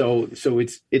 So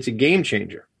it's a game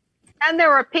changer. And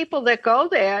there are people that go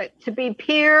there to be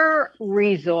peer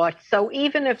resorts. So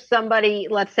even if somebody,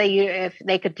 let's say if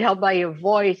they could tell by your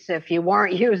voice, if you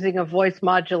weren't using a voice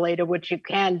modulator, which you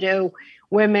can do,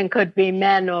 women could be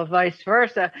men or vice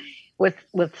versa with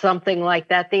something like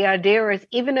that. The idea is,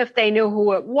 even if they knew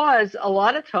who it was, a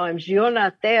lot of times you're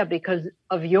not there because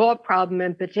of your problem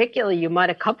in particular. You might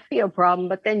have come for your problem,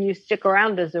 but then you stick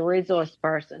around as a resource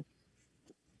person.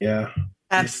 Yeah.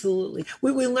 Absolutely.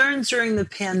 We learned during the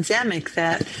pandemic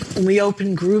that when we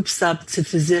opened groups up to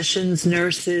physicians,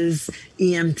 nurses,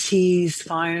 EMTs,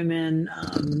 firemen,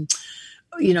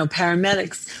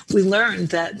 paramedics, we learned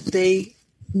that they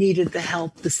needed the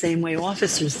help the same way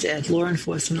officers did, law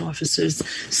enforcement officers.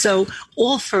 So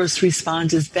all first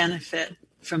responders benefit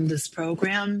from this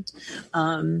program.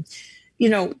 Being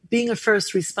a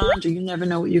first responder, you never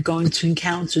know what you're going to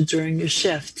encounter during your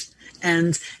shift.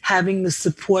 And having the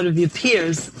support of your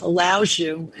peers allows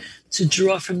you to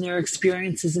draw from their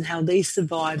experiences and how they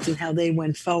survived and how they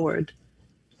went forward.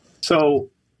 So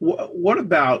what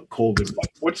about COVID?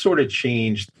 What sort of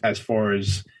changed as far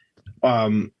as,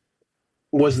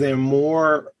 was there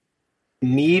more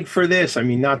need for this? I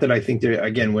mean, not that I think there,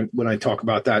 again, when I talk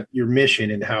about that, your mission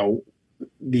and how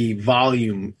the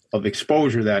volume of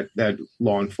exposure that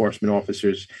law enforcement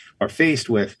officers are faced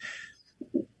with,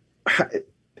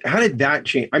 how did that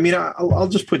change? I mean, I'll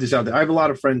just put this out there. I have a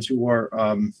lot of friends who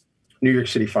are New York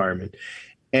City firemen.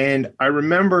 And I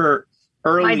remember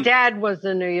early... My dad was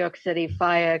a New York City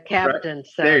fire captain.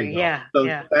 Right? So, yeah.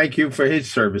 So thank you for his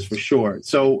service, for sure.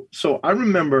 So I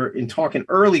remember in talking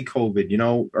early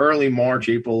COVID, early March,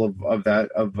 April of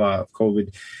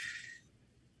COVID,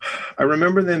 I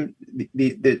remember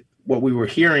what we were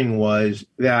hearing was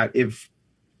that if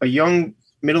a young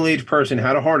middle-aged person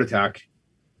had a heart attack,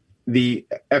 the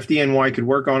FDNY could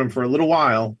work on him for a little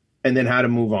while and then had to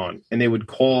move on. And they would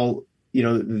call,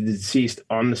 the deceased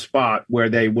on the spot, where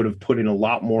they would have put in a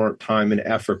lot more time and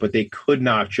effort, but they could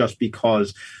not, just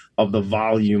because of the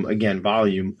volume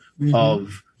mm-hmm.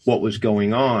 of what was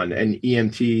going on. And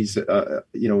EMTs,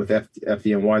 with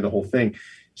FDNY, the whole thing.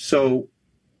 So,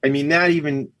 I mean, that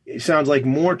even sounds like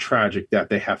more tragic that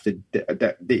they have to,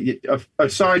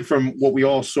 aside from what we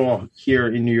all saw here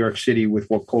in New York City with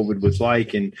what COVID was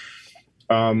like. And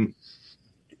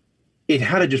it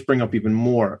had to just bring up even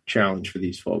more challenge for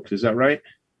these folks. Is that right?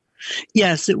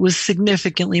 Yes, it was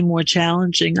significantly more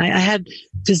challenging. I had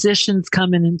physicians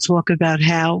come in and talk about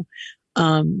how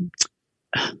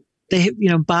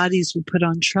bodies were put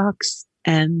on trucks.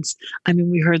 And I mean,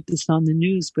 we heard this on the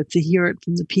news, but to hear it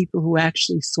from the people who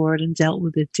actually saw it and dealt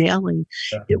with it daily,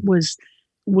 it was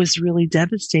really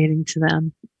devastating to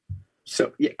them.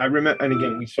 So yeah, I remember, and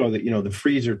again, we saw that, the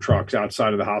freezer trucks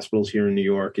outside of the hospitals here in New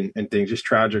York and things, just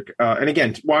tragic. And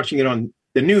again, watching it on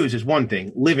the news is one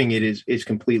thing, living it is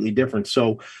completely different.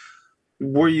 So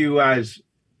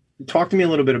talk to me a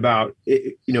little bit about,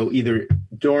 either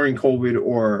during COVID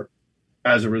or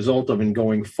as a result of and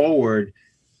going forward,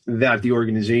 that the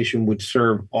organization would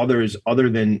serve others other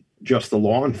than just the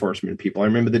law enforcement people. I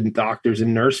remember the doctors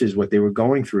and nurses, what they were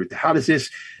going through. How does this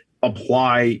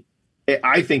apply?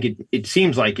 I think it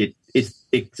seems like it's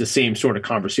the same sort of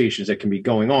conversations that can be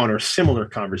going on, or similar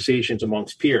conversations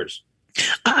amongst peers.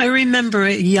 I remember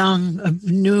a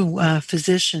new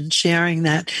physician sharing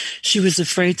that she was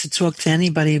afraid to talk to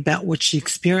anybody about what she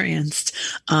experienced.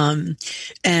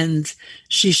 And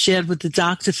she shared with the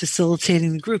doctor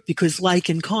facilitating the group, because like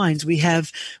in kind, we had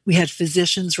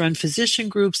physicians run physician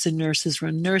groups and nurses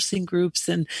run nursing groups,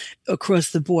 and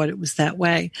across the board it was that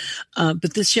way.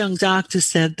 But this young doctor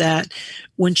said that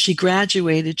when she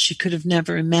graduated, she could have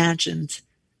never imagined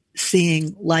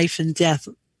seeing life and death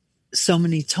so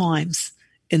many times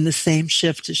in the same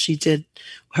shift as she did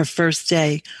her first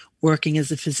day working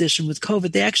as a physician with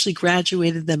COVID. They actually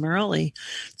graduated them early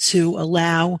to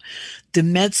allow the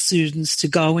med students to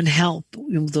go and help,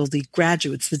 the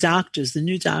graduates, the doctors, the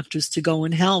new doctors, to go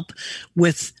and help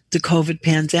with the COVID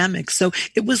pandemic. So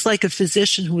it was like a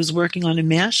physician who was working on a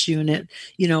MASH unit,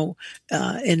 in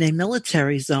a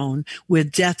military zone where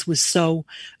death was so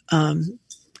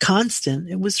constant.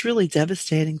 It was really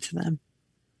devastating to them.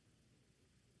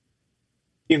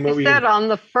 You said on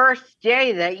the first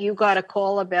day that you got a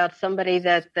call about somebody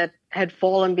that had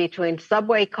fallen between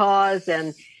subway cars,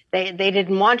 and they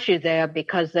didn't want you there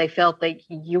because they felt that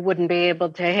you wouldn't be able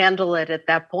to handle it at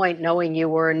that point, knowing you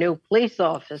were a new police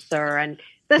officer. And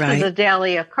this is a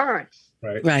daily occurrence.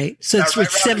 Right. So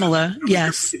it's similar.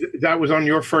 Yes. That was on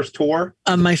your first tour?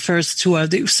 On my first tour.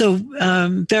 So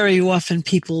very often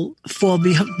people fall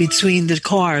between the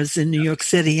cars in New York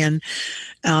City. And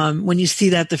when you see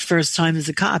that the first time as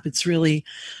a cop, it's really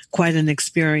quite an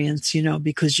experience,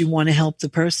 because you want to help the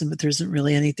person, but there isn't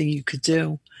really anything you could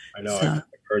do. I know. So. I've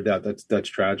heard that. That's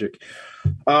tragic.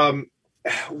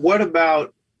 What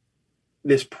about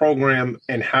this program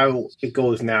and how it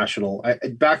goes national?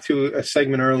 Back to a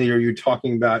segment earlier, you're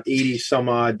talking about 80 some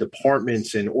odd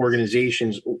departments and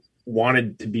organizations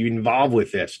wanted to be involved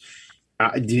with this.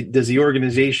 Does the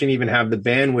organization even have the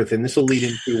bandwidth? And this will lead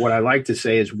into what I like to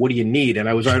say is, what do you need? And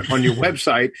I was on your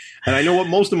website, and I know what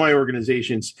most of my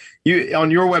organizations, on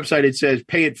your website, it says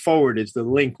pay it forward. It's the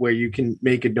link where you can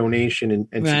make a donation and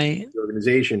support the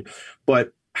organization.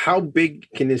 But how big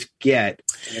can this get?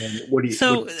 And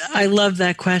I love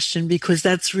that question, because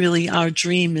that's really our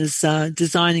dream, is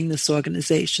designing this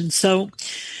organization. So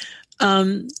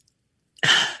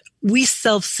we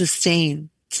self-sustain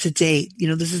to date.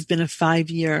 This has been a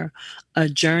 5-year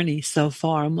journey so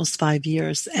far, almost 5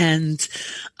 years. And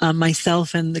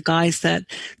myself and the guys that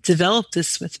developed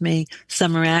this with me,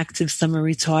 some are active, some are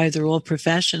retired. They're all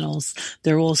professionals.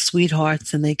 They're all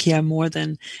sweethearts, and they care more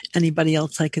than anybody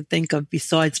else I could think of,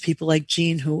 besides people like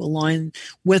Jean, who align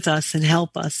with us and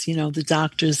help us, the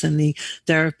doctors and the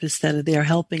therapists that are there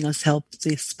helping us help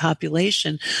this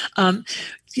population.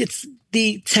 It's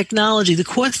the technology. The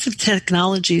cost of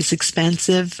technology is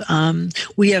expensive.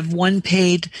 We have one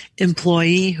paid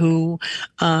employee who,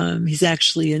 he's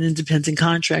actually an independent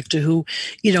contractor who,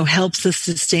 helps us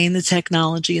sustain the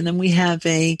technology. And then we have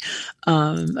a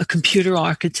computer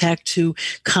architect who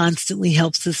constantly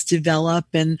helps us develop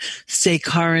and stay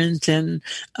current and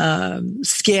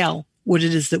scale what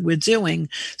it is that we're doing.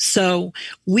 So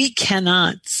we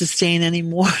cannot sustain any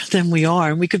more than we are.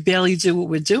 And we could barely do what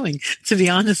we're doing, to be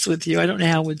honest with you. I don't know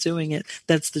how we're doing it.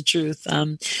 That's the truth.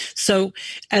 So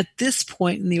at this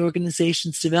point in the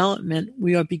organization's development,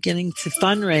 we are beginning to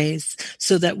fundraise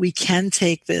so that we can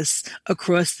take this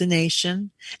across the nation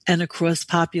and across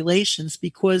populations,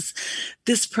 because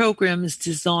this program is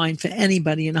designed for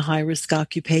anybody in a high-risk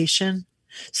occupation.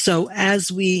 So as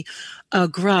we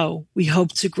grow, we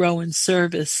hope to grow and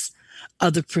service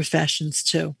other professions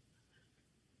too.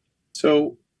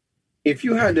 So if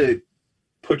you had to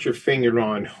put your finger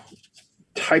on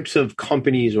types of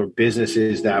companies or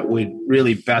businesses that would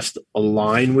really best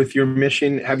align with your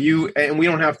mission, have you, and we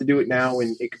don't have to do it now,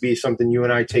 and it could be something you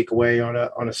and I take away on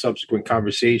a subsequent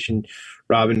conversation,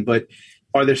 Robin, but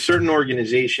are there certain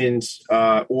organizations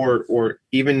or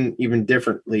even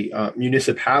differently,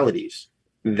 municipalities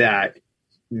that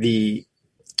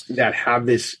have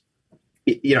this,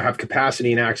 have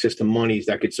capacity and access to monies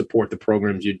that could support the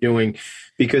programs you're doing,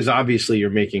 because obviously you're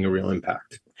making a real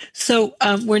impact? So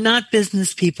we're not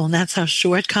business people, and that's our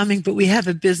shortcoming, but we have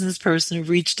a business person who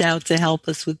reached out to help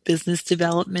us with business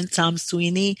development, Tom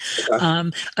Sweeney.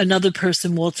 Okay. Another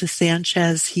person, Walter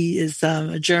Sanchez, he is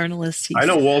a journalist. I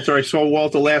know Walter. I saw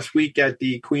Walter last week at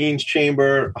the Queen's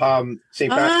Chamber,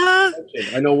 St.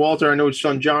 Patrick's. I know Walter. I know his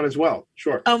son John as well.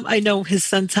 Sure. I know his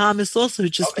son Thomas also, who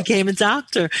just became a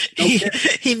doctor. Okay.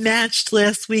 He matched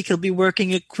last week. He'll be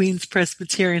working at Queen's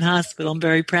Presbyterian Hospital. I'm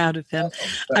very proud of him.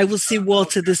 I will see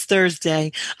Walter this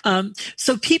Thursday.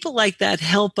 So people like that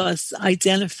help us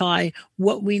identify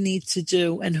what we need to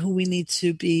do and who we need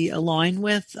to be aligned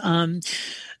with.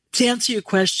 To answer your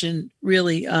question,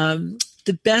 really,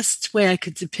 the best way I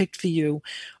could depict for you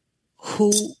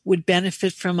who would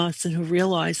benefit from us and who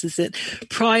realizes it,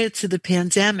 prior to the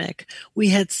pandemic, we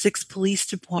had 6 police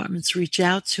departments reach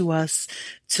out to us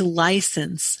to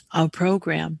license our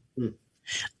program.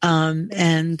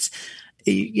 And,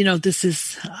 this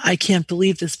is, I can't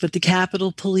believe this, but the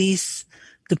Capitol Police,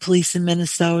 the police in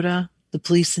Minnesota, the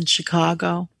police in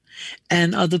Chicago,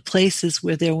 and other places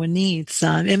where there were needs,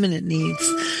 imminent needs,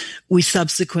 we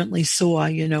subsequently saw,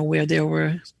 where there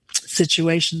were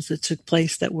situations that took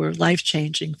place that were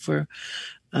life-changing for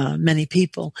many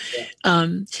people.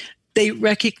 They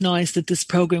recognized that this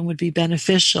program would be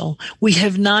beneficial. We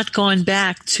have not gone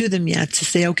back to them yet to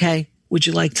say, okay, would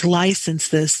you like to license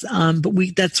this? But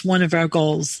that's one of our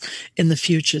goals in the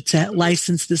future, to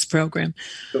license this program.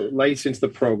 So license the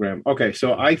program. Okay,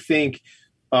 so I think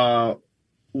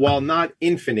while not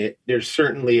infinite, there's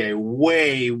certainly a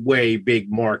way, way big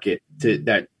market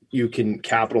that you can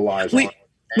capitalize on.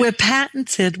 We're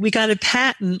patented. We got a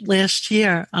patent last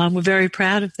year. We're very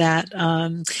proud of that.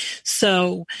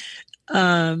 So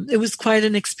it was quite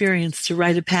an experience to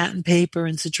write a patent paper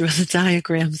and to draw the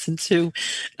diagrams and to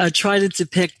try to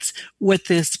depict what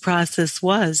this process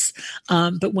was.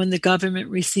 But when the government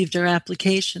received our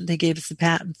application, they gave us a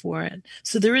patent for it.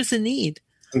 So there is a need.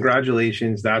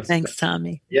 Congratulations. Thanks,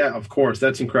 Tommy. Yeah, of course.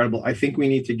 That's incredible. I think we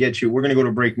need to get you, we're going to go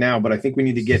to break now, but I think we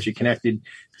need to get you connected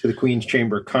to the Queen's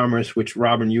Chamber of Commerce, which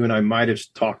Robin, you and I might have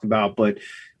talked about, but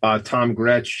Tom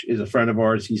Gretsch is a friend of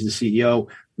ours. He's the CEO.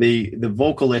 The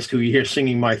vocalist who you hear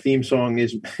singing my theme song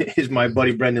is my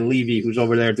buddy Brendan Levy, who's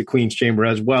over there at the Queen's Chamber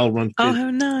as well. Oh,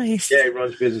 how nice. Yeah, he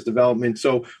runs business development.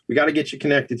 So we got to get you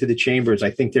connected to the chambers.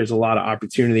 I think there's a lot of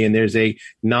opportunity, and there's a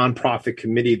nonprofit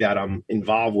committee that I'm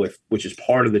involved with, which is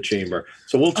part of the chamber.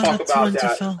 So we'll talk about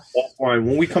that offline.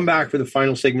 When we come back for the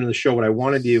final segment of the show, what I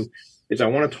want to do is I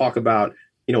want to talk about,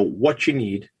 what you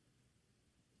need,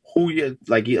 who you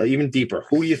like, even deeper,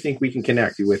 who you think we can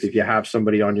connect you with if you have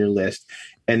somebody on your list.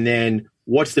 And then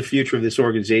what's the future of this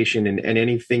organization, and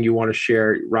anything you want to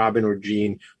share, Robin or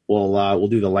Jean, we'll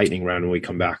do the lightning round when we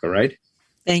come back. All right.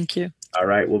 Thank you. All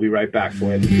right. We'll be right back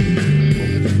for you.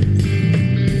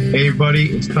 Hey,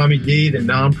 everybody. It's Tommy D, the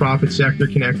nonprofit sector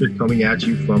connector, coming at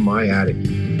you from my attic.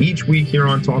 Each week here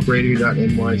on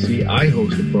talkradio.nyc, I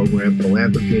host a program,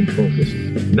 Philanthropy in Focus.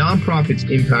 Nonprofits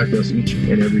impact us each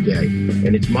and every day,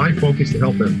 and it's my focus to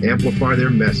help them amplify their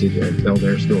message and tell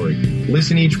their story.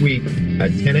 Listen each week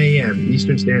at 10 a.m.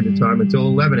 Eastern Standard Time until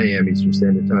 11 a.m. Eastern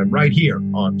Standard Time, right here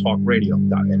on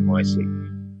talkradio.nyc.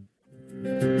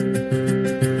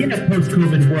 In a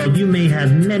post-COVID world, you may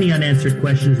have many unanswered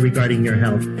questions regarding your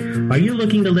health. Are you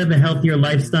looking to live a healthier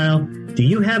lifestyle? Do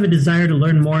you have a desire to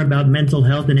learn more about mental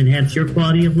health and enhance your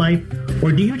quality of life?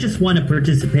 Or do you just want to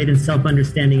participate in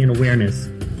self-understanding and awareness?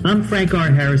 I'm Frank R.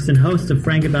 Harrison, host of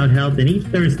Frank About Health, and each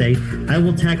Thursday, I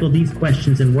will tackle these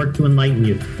questions and work to enlighten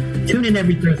you. Tune in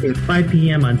every Thursday at 5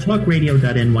 p.m. on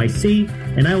talkradio.nyc,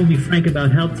 and I will be frank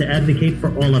about health to advocate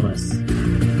for all of us.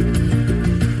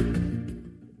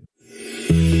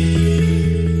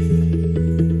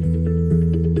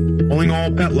 Calling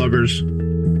all pet lovers.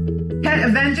 Pet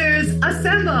Avengers,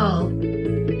 assemble!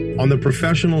 On the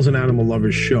Professionals and Animal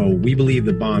Lovers show, we believe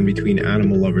the bond between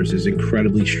animal lovers is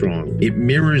incredibly strong. It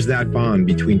mirrors that bond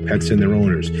between pets and their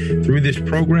owners. Through this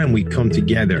program, we come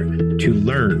together to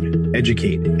learn,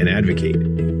 educate, and advocate.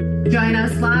 Join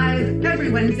us live every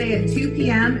Wednesday at 2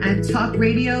 p.m. at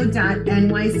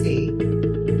talkradio.nyc.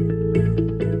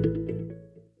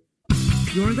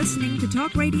 You're listening to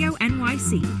Talk Radio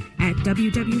NYC at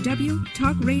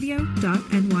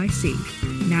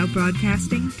www.talkradio.nyc. Now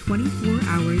broadcasting 24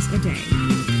 hours a day.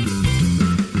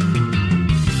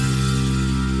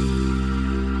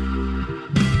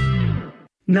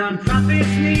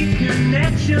 Nonprofits need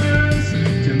connections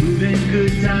to move in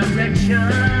good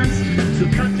directions. So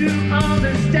cut through all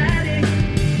the static.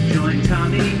 Join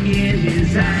Tommy in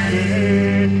his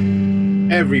attic.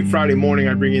 Every Friday morning,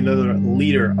 I bring you another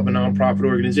leader of a nonprofit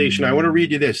organization. I want to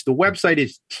read you this. The website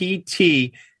is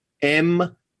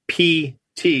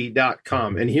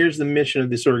ttmpt.com. And here's the mission of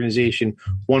this organization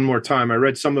one more time. I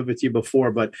read some of it to you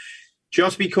before, but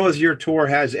just because your tour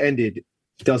has ended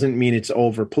doesn't mean it's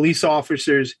over. Police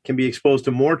officers can be exposed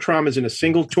to more traumas in a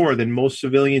single tour than most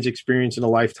civilians experience in a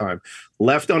lifetime.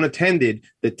 Left unattended,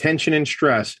 the tension and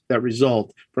stress that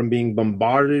result from being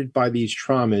bombarded by these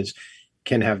traumas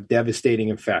can have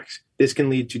devastating effects. This can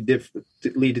lead to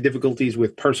difficulties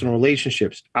with personal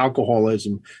relationships,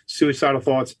 alcoholism, suicidal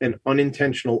thoughts, and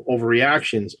unintentional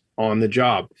overreactions on the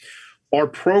job. Our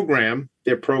program,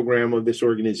 their program of this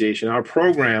organization, our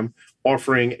program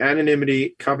offering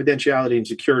anonymity, confidentiality, and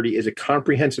security, is a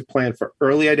comprehensive plan for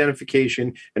early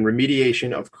identification and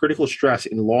remediation of critical stress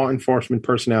in law enforcement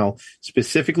personnel,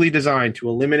 specifically designed to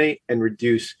eliminate and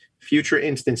reduce future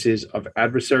instances of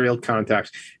adversarial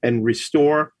contacts and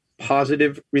restore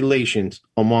positive relations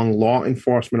among law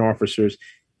enforcement officers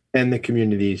and the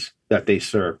communities that they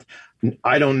serve.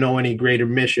 I don't know any greater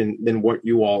mission than what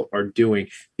you all are doing.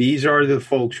 These are the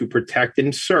folks who protect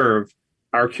and serve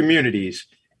our communities,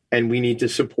 and we need to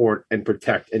support and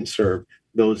protect and serve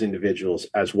those individuals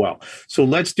as well. So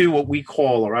let's do what we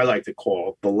call, or I like to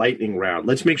call, the lightning round.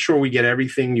 Let's make sure we get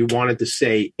everything you wanted to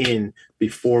say in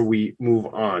before we move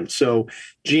on. So,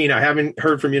 Jean, I haven't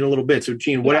heard from you in a little bit. So,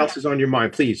 Jean, what else is on your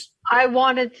mind, please? I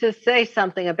wanted to say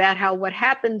something about how what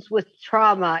happens with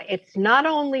trauma, it's not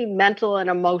only mental and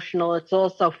emotional, it's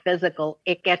also physical.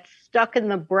 It gets stuck in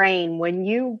the brain. When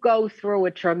you go through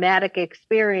a traumatic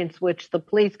experience, which the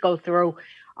police go through,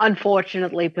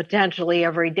 unfortunately, potentially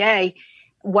every day,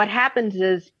 what happens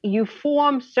is you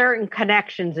form certain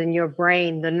connections in your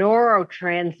brain. The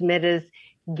neurotransmitters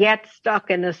get stuck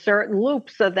in a certain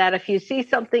loop so that if you see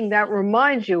something that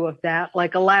reminds you of that,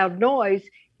 like a loud noise,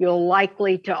 you're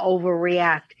likely to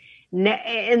overreact.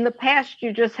 In the past,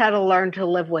 you just had to learn to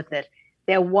live with it.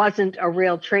 There wasn't a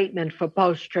real treatment for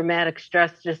post-traumatic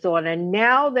stress disorder.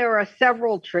 Now there are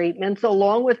several treatments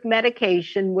along with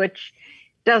medication, which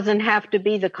doesn't have to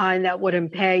be the kind that would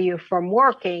impair you from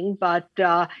working, but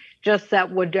just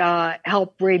that would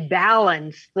help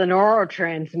rebalance the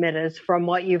neurotransmitters from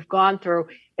what you've gone through.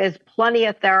 There's plenty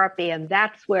of therapy, and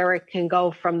that's where it can go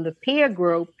from the peer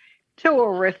group to a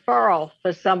referral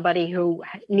for somebody who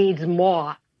needs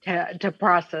more to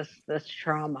process this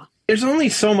trauma. There's only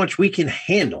so much we can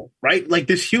handle, right? Like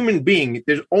this human being,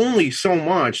 there's only so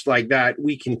much like that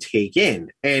we can take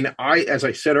in. And I, as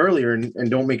I said earlier,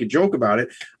 and don't make a joke about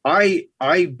it,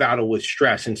 I battle with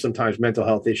stress and sometimes mental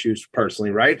health issues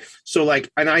personally, right? So like,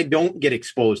 and I don't get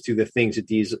exposed to the things that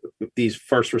these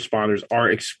first responders are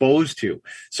exposed to.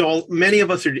 So many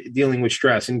of us are dealing with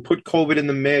stress, and put COVID in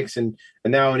the mix, and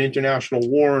now an international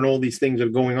war and all these things are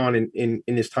going on in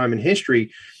this time in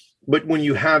history. But when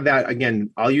you have that,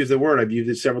 again, I'll use the word, I've used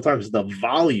it several times, the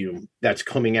volume that's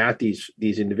coming at these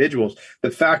individuals, the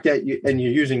fact that you're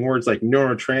using words like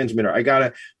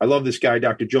neurotransmitter. I love this guy,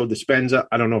 Dr. Joe Dispenza.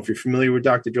 I don't know if you're familiar with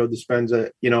Dr. Joe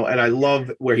Dispenza, and I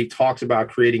love where he talks about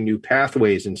creating new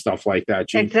pathways and stuff like that.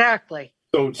 Gene. Exactly.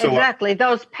 So exactly.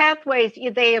 Those pathways,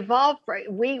 they evolve.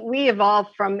 We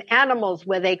evolved from animals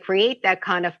where they create that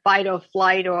kind of fight or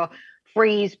flight or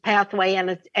freeze pathway,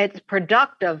 and it's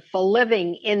productive for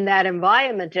living in that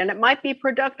environment. And it might be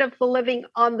productive for living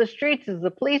on the streets as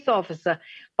a police officer,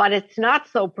 but it's not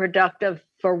so productive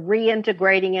for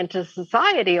reintegrating into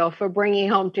society or for bringing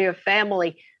home to your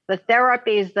family. The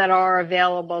therapies that are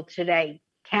available today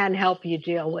can help you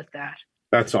deal with that.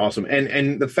 That's awesome.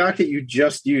 And the fact that you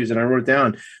just used, and I wrote it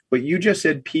down, but you just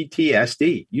said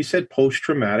PTSD. You said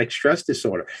post-traumatic stress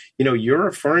disorder. You're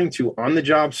referring to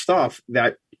on-the-job stuff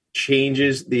that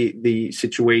changes the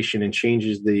situation and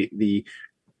changes the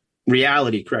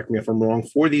reality, correct me if I'm wrong,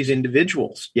 for these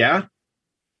individuals. Yeah?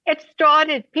 It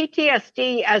started,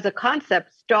 PTSD as a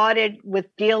concept started with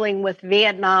dealing with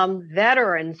Vietnam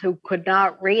veterans who could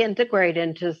not reintegrate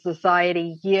into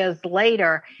society years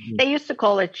later. Mm-hmm. They used to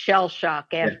call it shell shock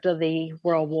after the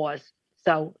World Wars.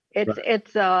 So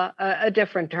it's a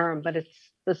different term, but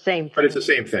it's the same thing. But it's the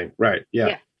same thing, right?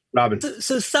 Yeah. Robin.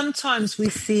 So sometimes we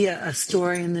see a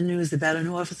story in the news about an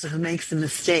officer who makes a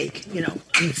mistake,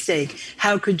 a mistake.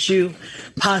 How could you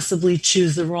possibly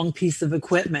choose the wrong piece of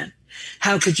equipment?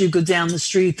 How could you go down the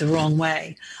street the wrong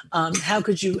way? How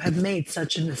could you have made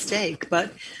such a mistake?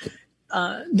 But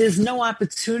there's no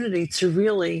opportunity to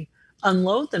really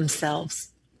unload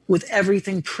themselves with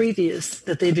everything previous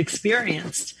that they've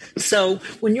experienced. So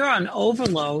when you're on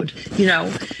overload,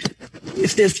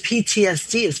 if there's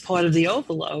PTSD as part of the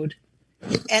overload,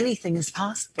 anything is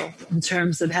possible in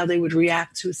terms of how they would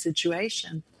react to a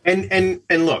situation. And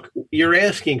look, you're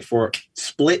asking for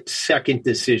split-second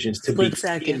decisions to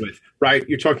begin with, right?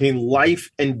 You're talking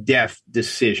life and death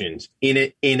decisions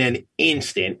in an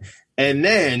instant, and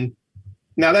then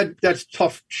now that's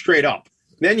tough straight up.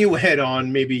 Then you head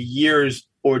on maybe years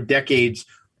or decades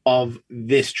of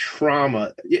this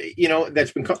trauma,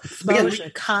 that's been exposure,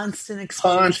 constant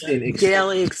exposure,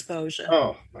 daily exposure.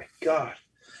 Oh my God.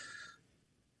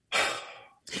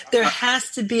 There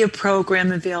has to be a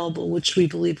program available, which we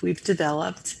believe we've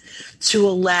developed, to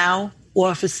allow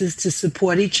officers to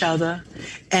support each other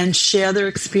and share their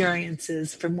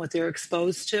experiences from what they're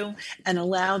exposed to and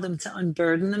allow them to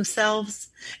unburden themselves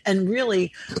and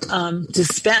really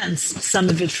dispense some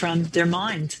of it from their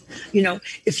mind. You know,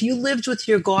 if you lived with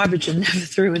your garbage and never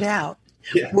threw it out,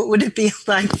 what would it be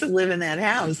like to live in that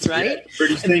house, right? Yeah,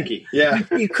 pretty stinky. Yeah.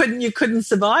 You couldn't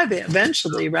survive it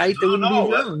eventually, right? There wouldn't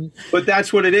be room. But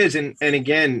that's what it is. And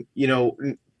again, you know,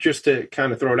 just to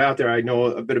kind of throw it out there, I know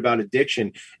a bit about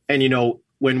addiction. And, you know,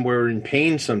 when we're in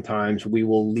pain, sometimes we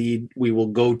will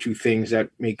go to things that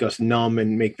make us numb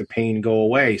and make the pain go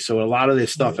away. So a lot of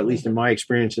this stuff, at least in my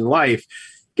experience in life,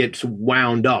 gets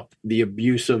wound up. The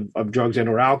abuse of drugs and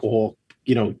or alcohol,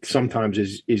 you know, sometimes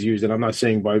is used. And I'm not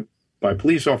saying by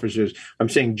police officers, I'm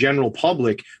saying general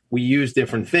public, we use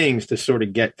different things to sort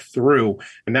of get through.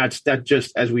 And that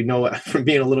just, as we know from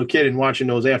being a little kid and watching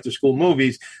those after school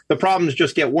movies, the problems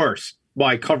just get worse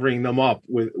by covering them up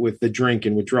with the drink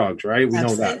and with drugs, right? We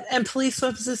know that. And police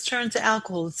officers turn to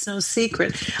alcohol. It's no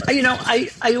secret. You know, I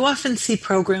often see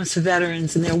programs for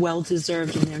veterans, and they're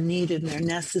well-deserved, and they're needed, and they're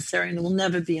necessary, and there will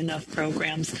never be enough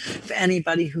programs for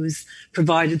anybody who's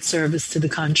provided service to the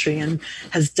country and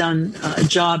has done a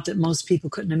job that most people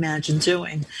couldn't imagine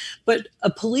doing. But a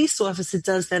police officer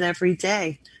does that every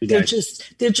day. They're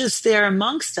just there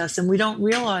amongst us, and we don't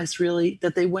realize really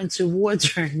that they went to war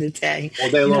during the day. All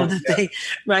day long.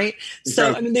 Right?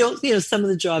 So, I mean, some of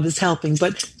the job is helping,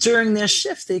 but during their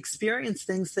shift, they experience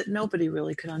things that nobody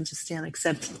really could understand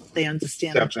except they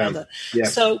understand each other. Yeah.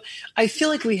 So I feel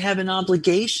like we have an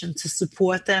obligation to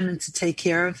support them and to take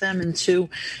care of them and to,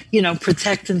 you know,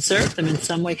 protect and serve them in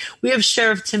some way. We have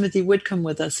Sheriff Timothy Whitcomb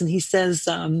with us, and he says,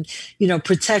 you know,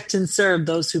 protect and serve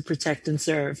those who protect and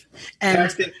serve.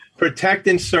 And protect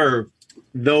and serve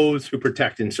those who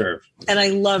protect and serve. And I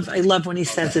love when he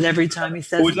says it every time he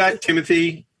says it. Who was that?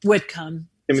 Timothy Whitcomb.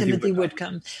 Timothy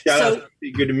Whitcomb. Yeah, so,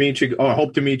 good to meet you. I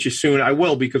hope to meet you soon. I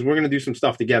will, because we're going to do some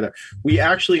stuff together. We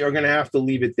actually are going to have to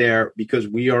leave it there because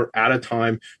we are out of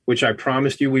time, which I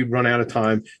promised you we'd run out of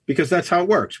time, because that's how it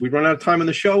works. We run out of time on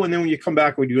the show, and then when you come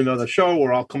back, we do another show,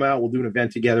 or I'll come out, we'll do an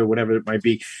event together, whatever it might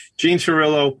be. Gene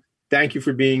Cirillo, thank you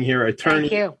for being here. Attorney,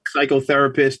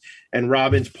 psychotherapist, and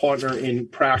Robin's partner in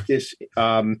practice.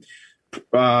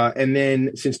 And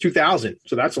then since 2000.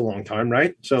 So that's a long time,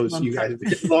 right? So you guys,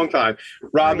 it's a long time.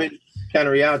 Robin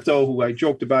Canariato, who I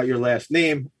joked about your last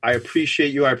name. I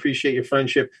appreciate you. I appreciate your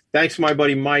friendship. Thanks to my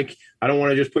buddy, Mike. I don't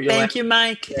want to just put your Thank you,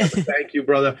 Mike. Thank you,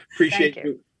 brother. Appreciate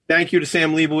you. Thank you to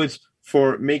Sam Leibowitz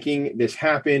for making this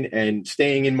happen and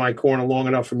staying in my corner long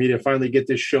enough for me to finally get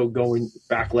this show going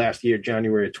back last year,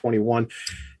 January of 21.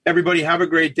 Everybody have a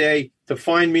great day. To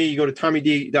find me, you go to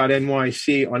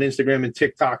TommyD.NYC on Instagram and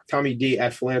TikTok. Tommy D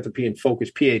at Philanthropy and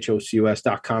Focus,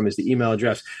 PHOCUS.com is the email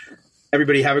address.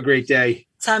 Everybody have a great day.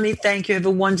 Tommy, thank you. Have a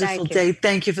wonderful day.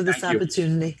 Thank you for this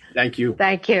opportunity. Thank you.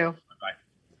 Thank you.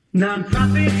 Bye-bye.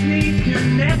 Nonprofits need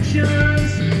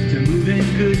connections to move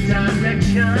in good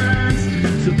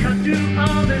directions. So cut through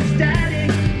all the static.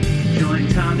 Join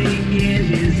Tommy in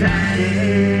his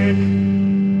attic.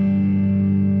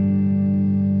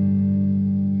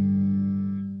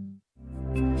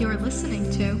 You're listening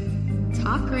to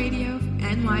Talk Radio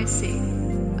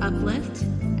NYC. Uplift,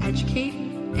 educate,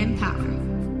 empower.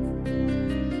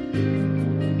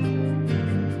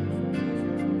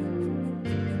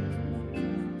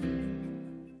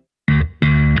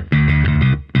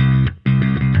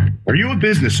 Are you a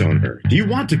business owner? Do you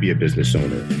want to be a business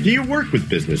owner? Do you work with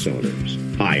business owners?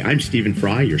 Hi, I'm Stephen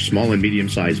Fry, your small and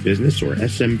medium-sized business or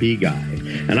SMB guy,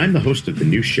 and I'm the host of the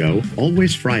new show,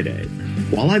 Always Friday.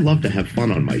 While I love to have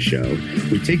fun on my show,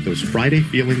 we take those Friday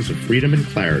feelings of freedom and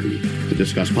clarity to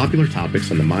discuss popular topics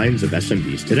on the minds of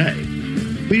SMBs today.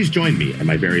 Please join me and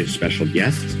my various special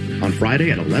guests on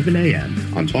Friday at 11 a.m.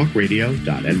 on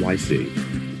talkradio.nyc.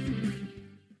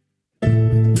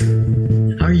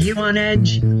 Are you on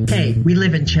edge? Hey, we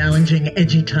live in challenging,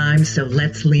 edgy times, so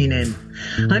let's lean in.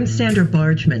 I'm Sandra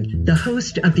Bargman, the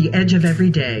host of The Edge of Every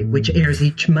Day, which airs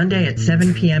each Monday at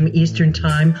 7 p.m. Eastern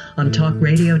Time on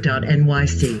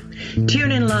talkradio.nyc.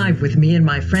 Tune in live with me and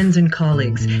my friends and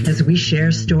colleagues as we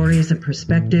share stories and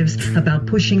perspectives about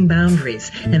pushing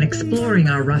boundaries and exploring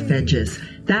our rough edges.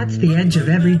 That's The Edge of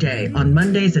Every Day on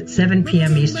Mondays at 7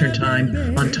 p.m. Eastern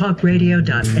Time on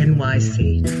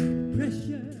talkradio.nyc.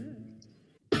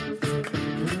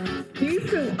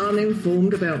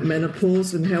 Uninformed about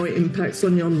menopause and how it impacts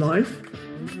on your life?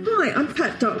 Hi, I'm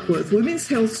Pat Duckworth, women's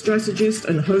health strategist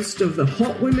and host of the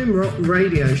Hot Women Rock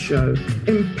radio show,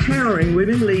 empowering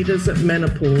women leaders at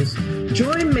menopause.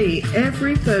 Join me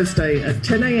every Thursday at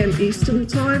 10 a.m. Eastern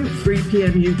Time, 3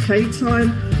 p.m. UK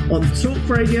time on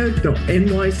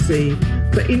talkradio.nyc.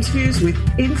 for interviews with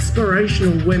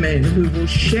inspirational women who will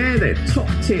share their top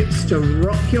tips to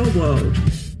rock your world.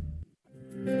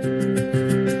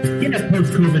 In a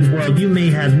post-COVID world, you may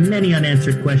have many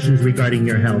unanswered questions regarding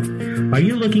your health. Are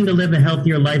you looking to live a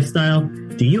healthier lifestyle?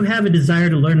 Do you have a desire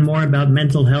to learn more about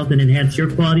mental health and enhance your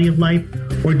quality of life?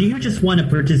 Or do you just want to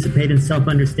participate in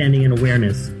self-understanding and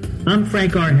awareness? I'm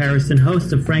Frank R. Harrison,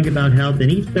 host of Frank About Health,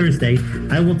 and each Thursday,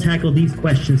 I will tackle these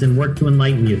questions and work to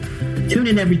enlighten you. Tune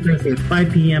in every Thursday at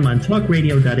 5 p.m. on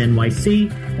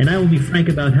talkradio.nyc, and I will be Frank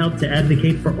About Health to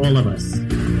advocate for all of us.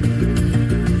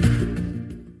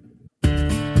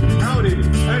 Howdy,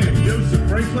 I am Joseph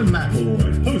Franklin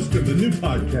McElroy, host of the new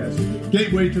podcast,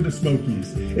 Gateway to the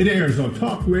Smokies. It airs on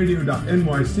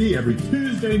talkradio.nyc every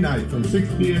Tuesday night from 6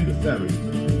 p.m. to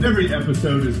 7. Every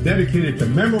episode is dedicated to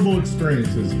memorable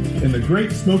experiences in the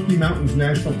Great Smoky Mountains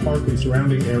National Park and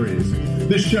surrounding areas.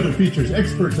 This show features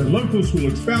experts and locals who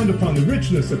will expound upon the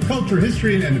richness of culture,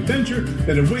 history, and adventure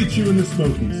that awaits you in the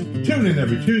Smokies. Tune in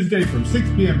every Tuesday from 6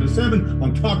 p.m. to 7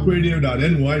 on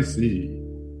talkradio.nyc.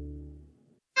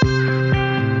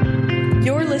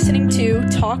 You're listening to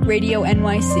Talk Radio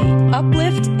NYC.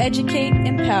 Uplift, educate,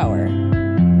 empower.